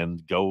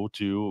 and go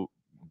to,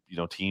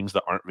 teams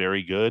that aren't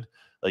very good.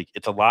 Like,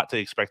 it's a lot to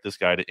expect this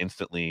guy to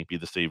instantly be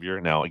the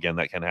savior. Now, again,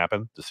 that can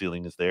happen. The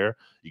ceiling is there.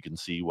 You can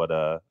see what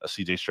a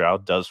CJ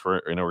Stroud does for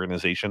an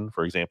organization,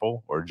 for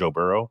example, or Joe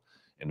Burrow,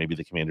 and maybe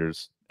the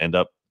Commanders end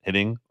up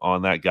hitting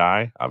on that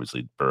guy.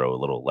 Obviously, Burrow a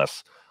little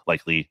less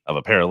likely of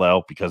a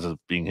parallel because of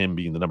him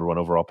being the number 1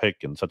 overall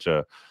pick and such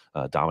a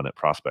dominant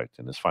prospect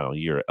in his final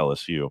year at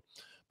LSU.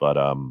 But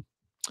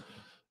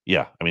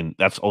yeah, I mean,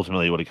 that's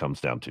ultimately what it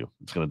comes down to.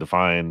 It's going to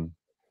define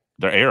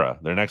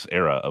their next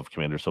era of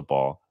Commanders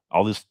football.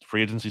 All this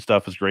free agency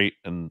stuff is great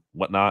and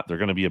whatnot. They're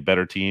going to be a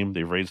better team.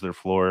 They've raised their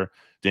floor.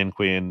 Dan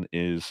Quinn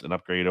is an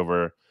upgrade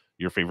over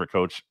your favorite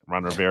coach,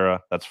 Ron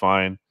Rivera. That's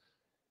fine.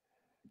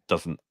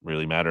 Doesn't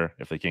really matter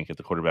if they can't get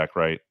the quarterback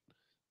right.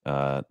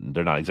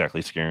 They're not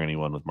exactly scaring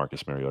anyone with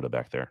Marcus Mariota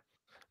back there.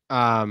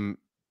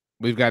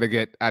 We've got to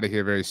get out of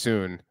here very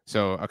soon.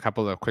 So a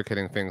couple of quick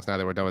hitting things now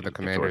that we're done with the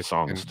Commanders.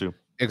 Songs too.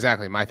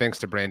 Exactly. My thanks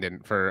to Brandon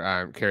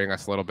for carrying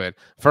us a little bit.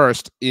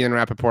 First, Ian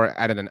Rappaport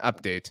added an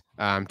update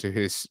to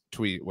his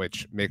tweet,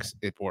 which makes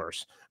it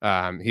worse.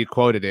 He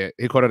quoted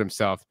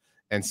himself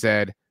and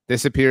said,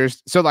 "This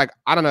appears," so like,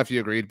 I don't know if you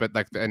agreed, but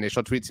like the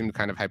initial tweet seemed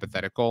kind of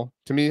hypothetical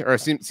to me, or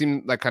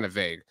seemed like kind of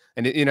vague.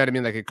 And you know what I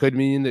mean? Like, it could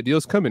mean the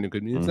deal's coming, it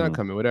could mean it's not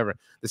coming, whatever.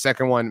 The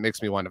second one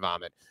makes me want to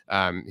vomit.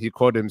 He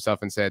quoted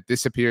himself and said,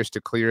 "This appears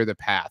to clear the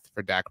path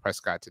for Dak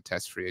Prescott to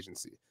test free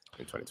agency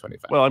in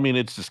 2025. Well, I mean,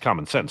 it's just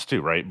common sense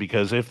too, right?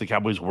 Because if the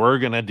Cowboys were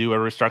going to do a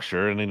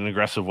restructure in an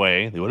aggressive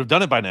way, they would have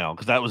done it by now,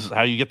 because that was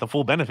how you get the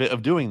full benefit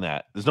of doing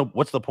that.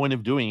 What's the point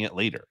of doing it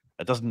later?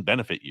 That doesn't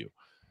benefit you.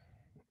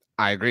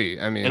 I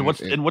agree. I mean, and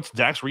what's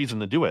Dak's reason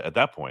to do it at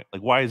that point?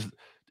 Like, why is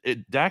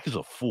it? Dak is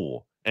a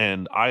fool,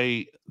 and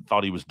I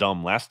thought he was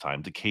dumb last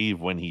time to cave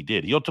when he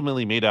did. He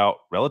ultimately made out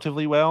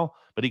relatively well,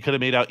 but he could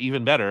have made out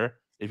even better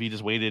if he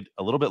just waited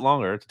a little bit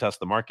longer to test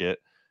the market.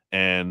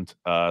 And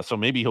so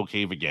maybe he'll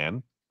cave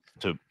again,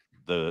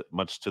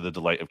 much to the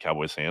delight of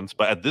Cowboys fans.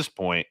 But at this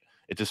point,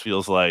 it just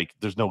feels like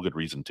there's no good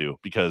reason to,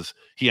 because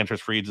he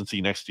enters free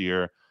agency next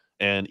year,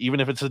 and even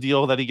if it's a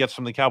deal that he gets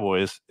from the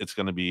Cowboys, it's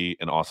going to be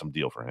an awesome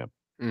deal for him.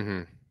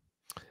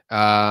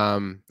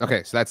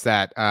 Okay, so that's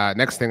that.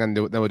 Next thing, then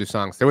we'll do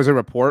songs. There was a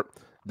report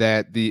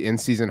that the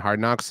in-season Hard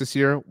Knocks this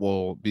year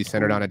will be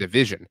centered on a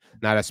division,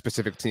 not a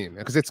specific team,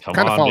 because it's kind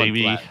of falling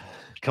flat.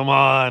 Come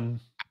on,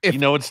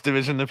 it's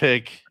division to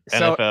pick.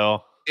 So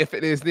NFL. If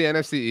it is the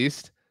NFC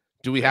East,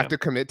 do we have to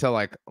commit to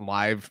like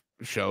live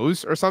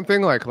shows or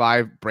something, like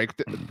live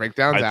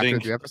breakdowns after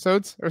the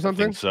episodes or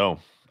something? I think so.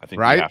 I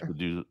think we have to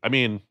do. I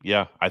mean,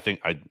 yeah.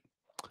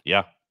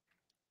 Yeah.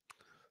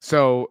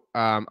 So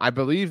I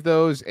believe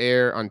those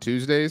air on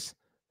Tuesdays.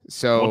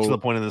 So what's the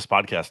point of this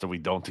podcast if we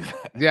don't do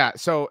that? Yeah.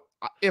 So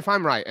if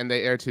I'm right and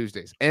they air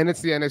Tuesdays and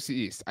it's the NFC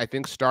East, I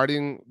think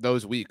starting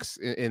those weeks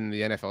in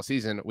the NFL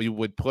season, we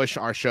would push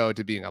our show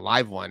to being a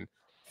live one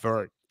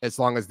for as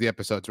long as the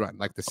episodes run,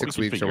 like the 6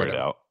 weeks or whatever. It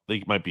out.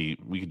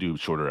 We could do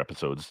shorter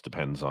episodes.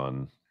 Depends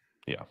on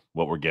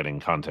what we're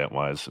getting content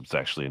wise, if it's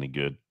actually any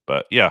good.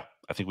 But yeah,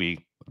 I think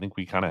we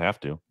kind of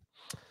have to.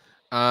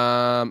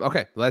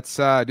 Okay, let's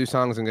do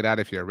songs and get out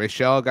of here.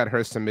 Rachel got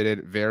hers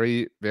submitted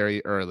very,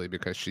 very early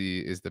because she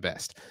is the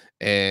best.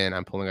 And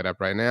I'm pulling it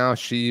up right now.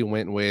 She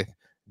went with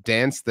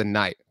Dance the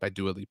Night by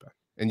Dua Lipa.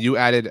 And you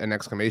added an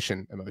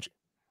exclamation emoji.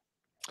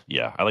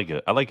 Yeah, I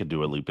like a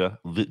Dua Lipa.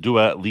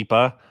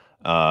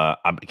 I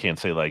can't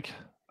say like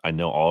I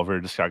know all of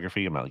her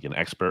discography. I'm not like an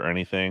expert or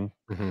anything.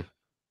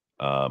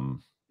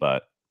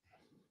 But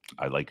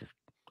I like her.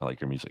 I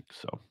like her music.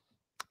 So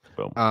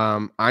boom.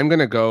 I'm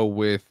gonna go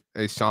with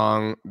a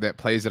song that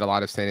plays at a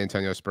lot of San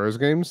Antonio Spurs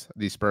games.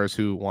 The Spurs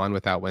who won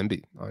without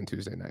Wemby on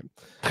Tuesday night.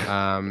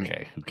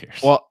 Okay, who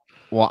cares?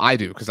 Well, I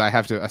do, because I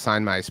have to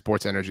assign my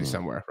sports energy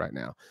somewhere right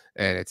now,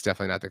 and it's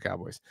definitely not the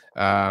Cowboys.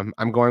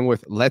 I'm going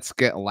with "Let's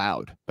Get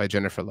Loud" by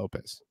Jennifer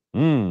Lopez.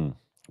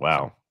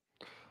 Wow.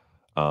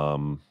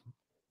 I'm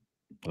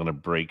gonna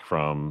break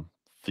from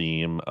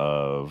theme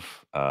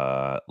of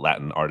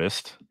Latin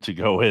artist to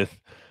go with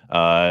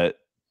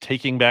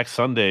Taking Back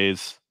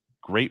Sundays.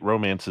 Great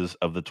romances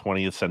of the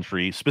 20th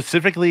century,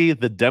 specifically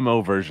the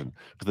demo version,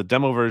 because the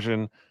demo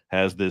version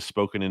has this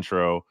spoken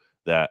intro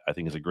that I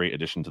think is a great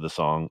addition to the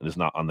song. It is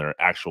not on their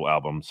actual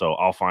album, so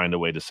I'll find a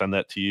way to send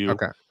that to you.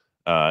 Okay.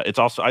 It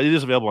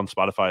is available on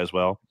Spotify as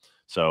well,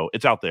 so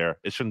it's out there.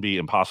 It shouldn't be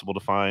impossible to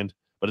find,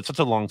 but it's such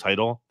a long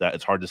title that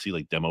it's hard to see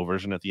like demo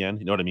version at the end.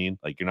 You know what I mean?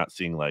 Like, you're not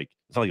seeing like,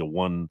 it's not like a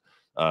one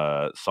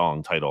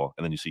song title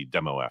and then you see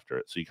demo after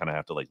it, so you kind of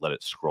have to like let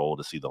it scroll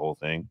to see the whole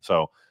thing.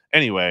 So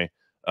anyway,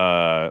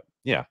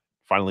 yeah,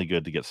 finally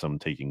good to get some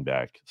Taking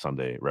Back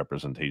Sunday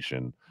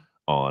representation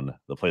on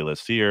the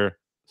playlist here.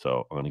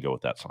 So I'm going to go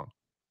with that song.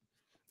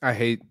 I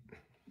hate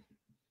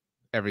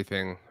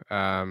everything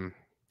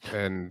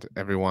and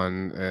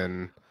everyone,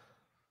 and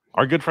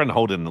our good friend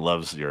Holden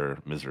loves your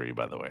misery,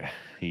 by the way.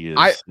 He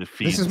is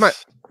this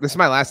is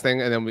my last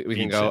thing, and then we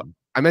can go. Him.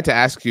 I meant to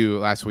ask you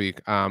last week.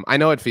 I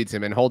know it feeds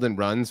him, and Holden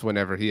runs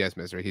whenever he has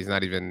misery. He's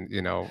not even,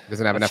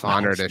 doesn't have enough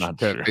honor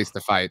to face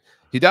the fight.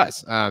 He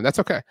does. That's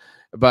okay.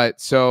 But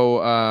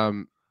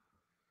so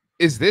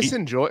is this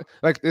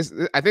like this?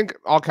 I think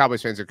all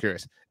Cowboys fans are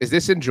curious. Is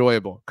this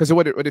enjoyable? Because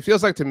what it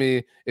feels like to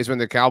me is when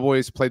the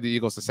Cowboys played the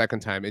Eagles the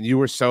second time, and you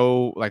were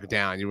so like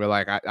down. You were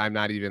like, I'm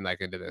not even like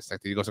into this.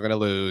 Like the Eagles are going to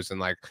lose, and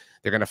like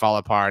they're going to fall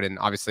apart, and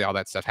obviously all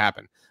that stuff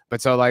happened.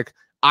 But so like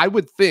I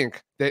would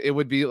think that it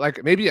would be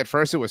like maybe at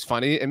first it was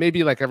funny, and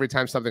maybe like every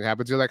time something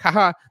happens, you're like,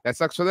 haha, that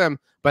sucks for them.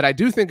 But I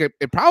do think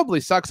it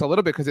probably sucks a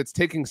little bit because it's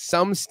taking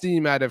some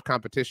steam out of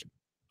competition.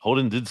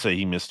 Holden did say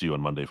he missed you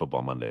on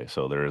Football Monday,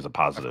 so there is a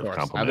positive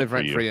compliment. I live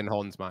rent free in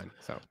Holden's mind.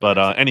 So, but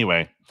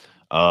anyway,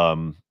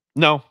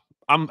 no,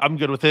 I'm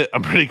good with it.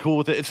 I'm pretty cool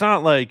with it. It's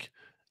not like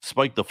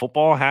Spike the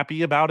Football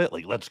happy about it,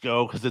 like let's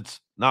go, because it's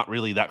not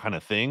really that kind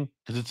of thing.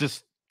 Because it's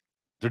just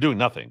they're doing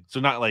nothing.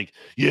 So not like,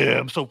 yeah,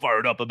 I'm so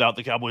fired up about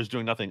the Cowboys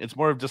doing nothing. It's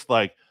more of just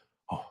like,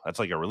 oh, that's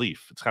like a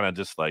relief. It's kind of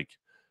just like,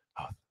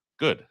 oh,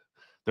 good.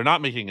 They're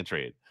not making a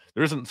trade.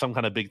 There isn't some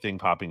kind of big thing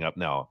popping up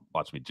now.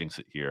 Watch me jinx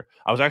it here.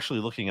 I was actually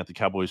looking at the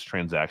Cowboys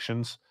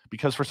transactions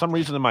because for some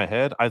reason in my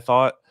head, I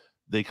thought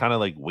they kind of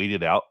like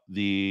waited out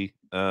the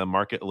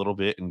market a little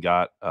bit and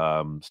got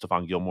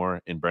Stephon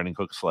Gilmore and Brandon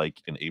Cooks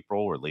like in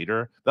April or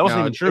later. That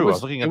wasn't even true. I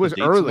was looking at it was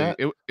early.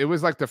 It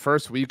was like the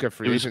first week of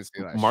free agency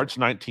last March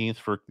 19th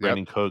for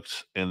Brandon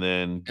Cooks, and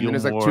then Gilmore, it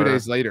was like 2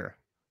 days later.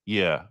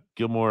 Yeah,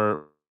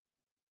 Gilmore.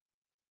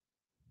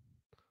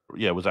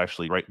 Yeah, it was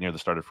actually right near the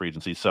start of free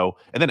agency. So,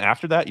 and then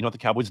after that, you know what the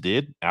Cowboys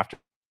did after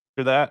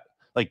that?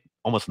 Like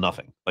almost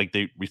nothing. Like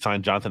they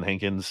re-signed Jonathan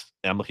Hankins.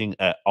 And I'm looking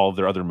at all of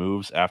their other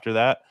moves after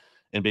that,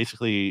 and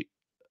basically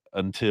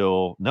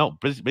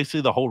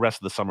basically the whole rest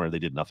of the summer they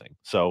did nothing.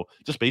 So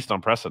just based on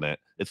precedent,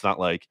 it's not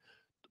like,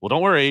 well,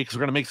 don't worry because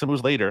we're gonna make some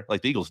moves later,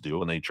 like the Eagles do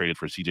when they traded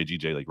for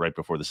CJ like right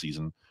before the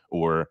season,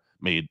 or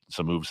made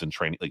some moves in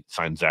training, like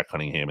signed Zach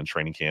Cunningham in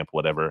training camp,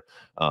 whatever.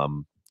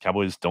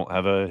 Cowboys don't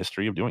have a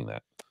history of doing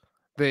that.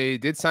 They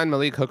did sign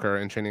Malik Hooker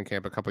in training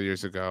camp a couple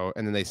years ago,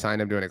 and then they signed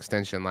him to an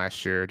extension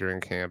last year during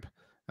camp.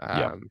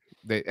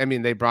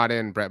 They brought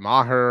in Brett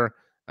Maher,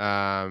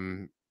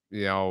 Kevontae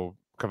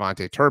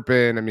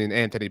Turpin,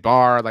 Anthony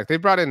Barr. Like they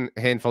brought in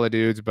a handful of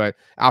dudes, but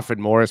Alfred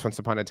Morris once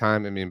upon a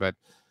time. But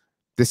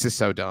this is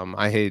so dumb.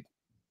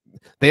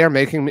 They are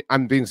making me,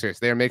 I'm being serious.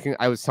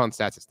 I was telling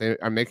stats, they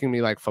are making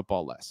me like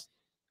football less.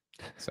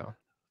 So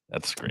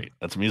that's great.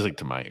 That's music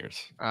to my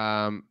ears.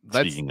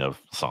 Speaking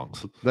of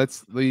songs,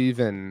 let's leave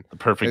and the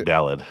perfect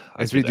ballad.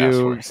 As we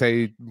do,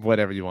 say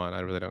whatever you want. I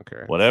really don't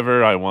care.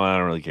 Whatever I want, I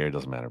don't really care. It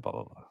doesn't matter. Blah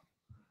blah blah.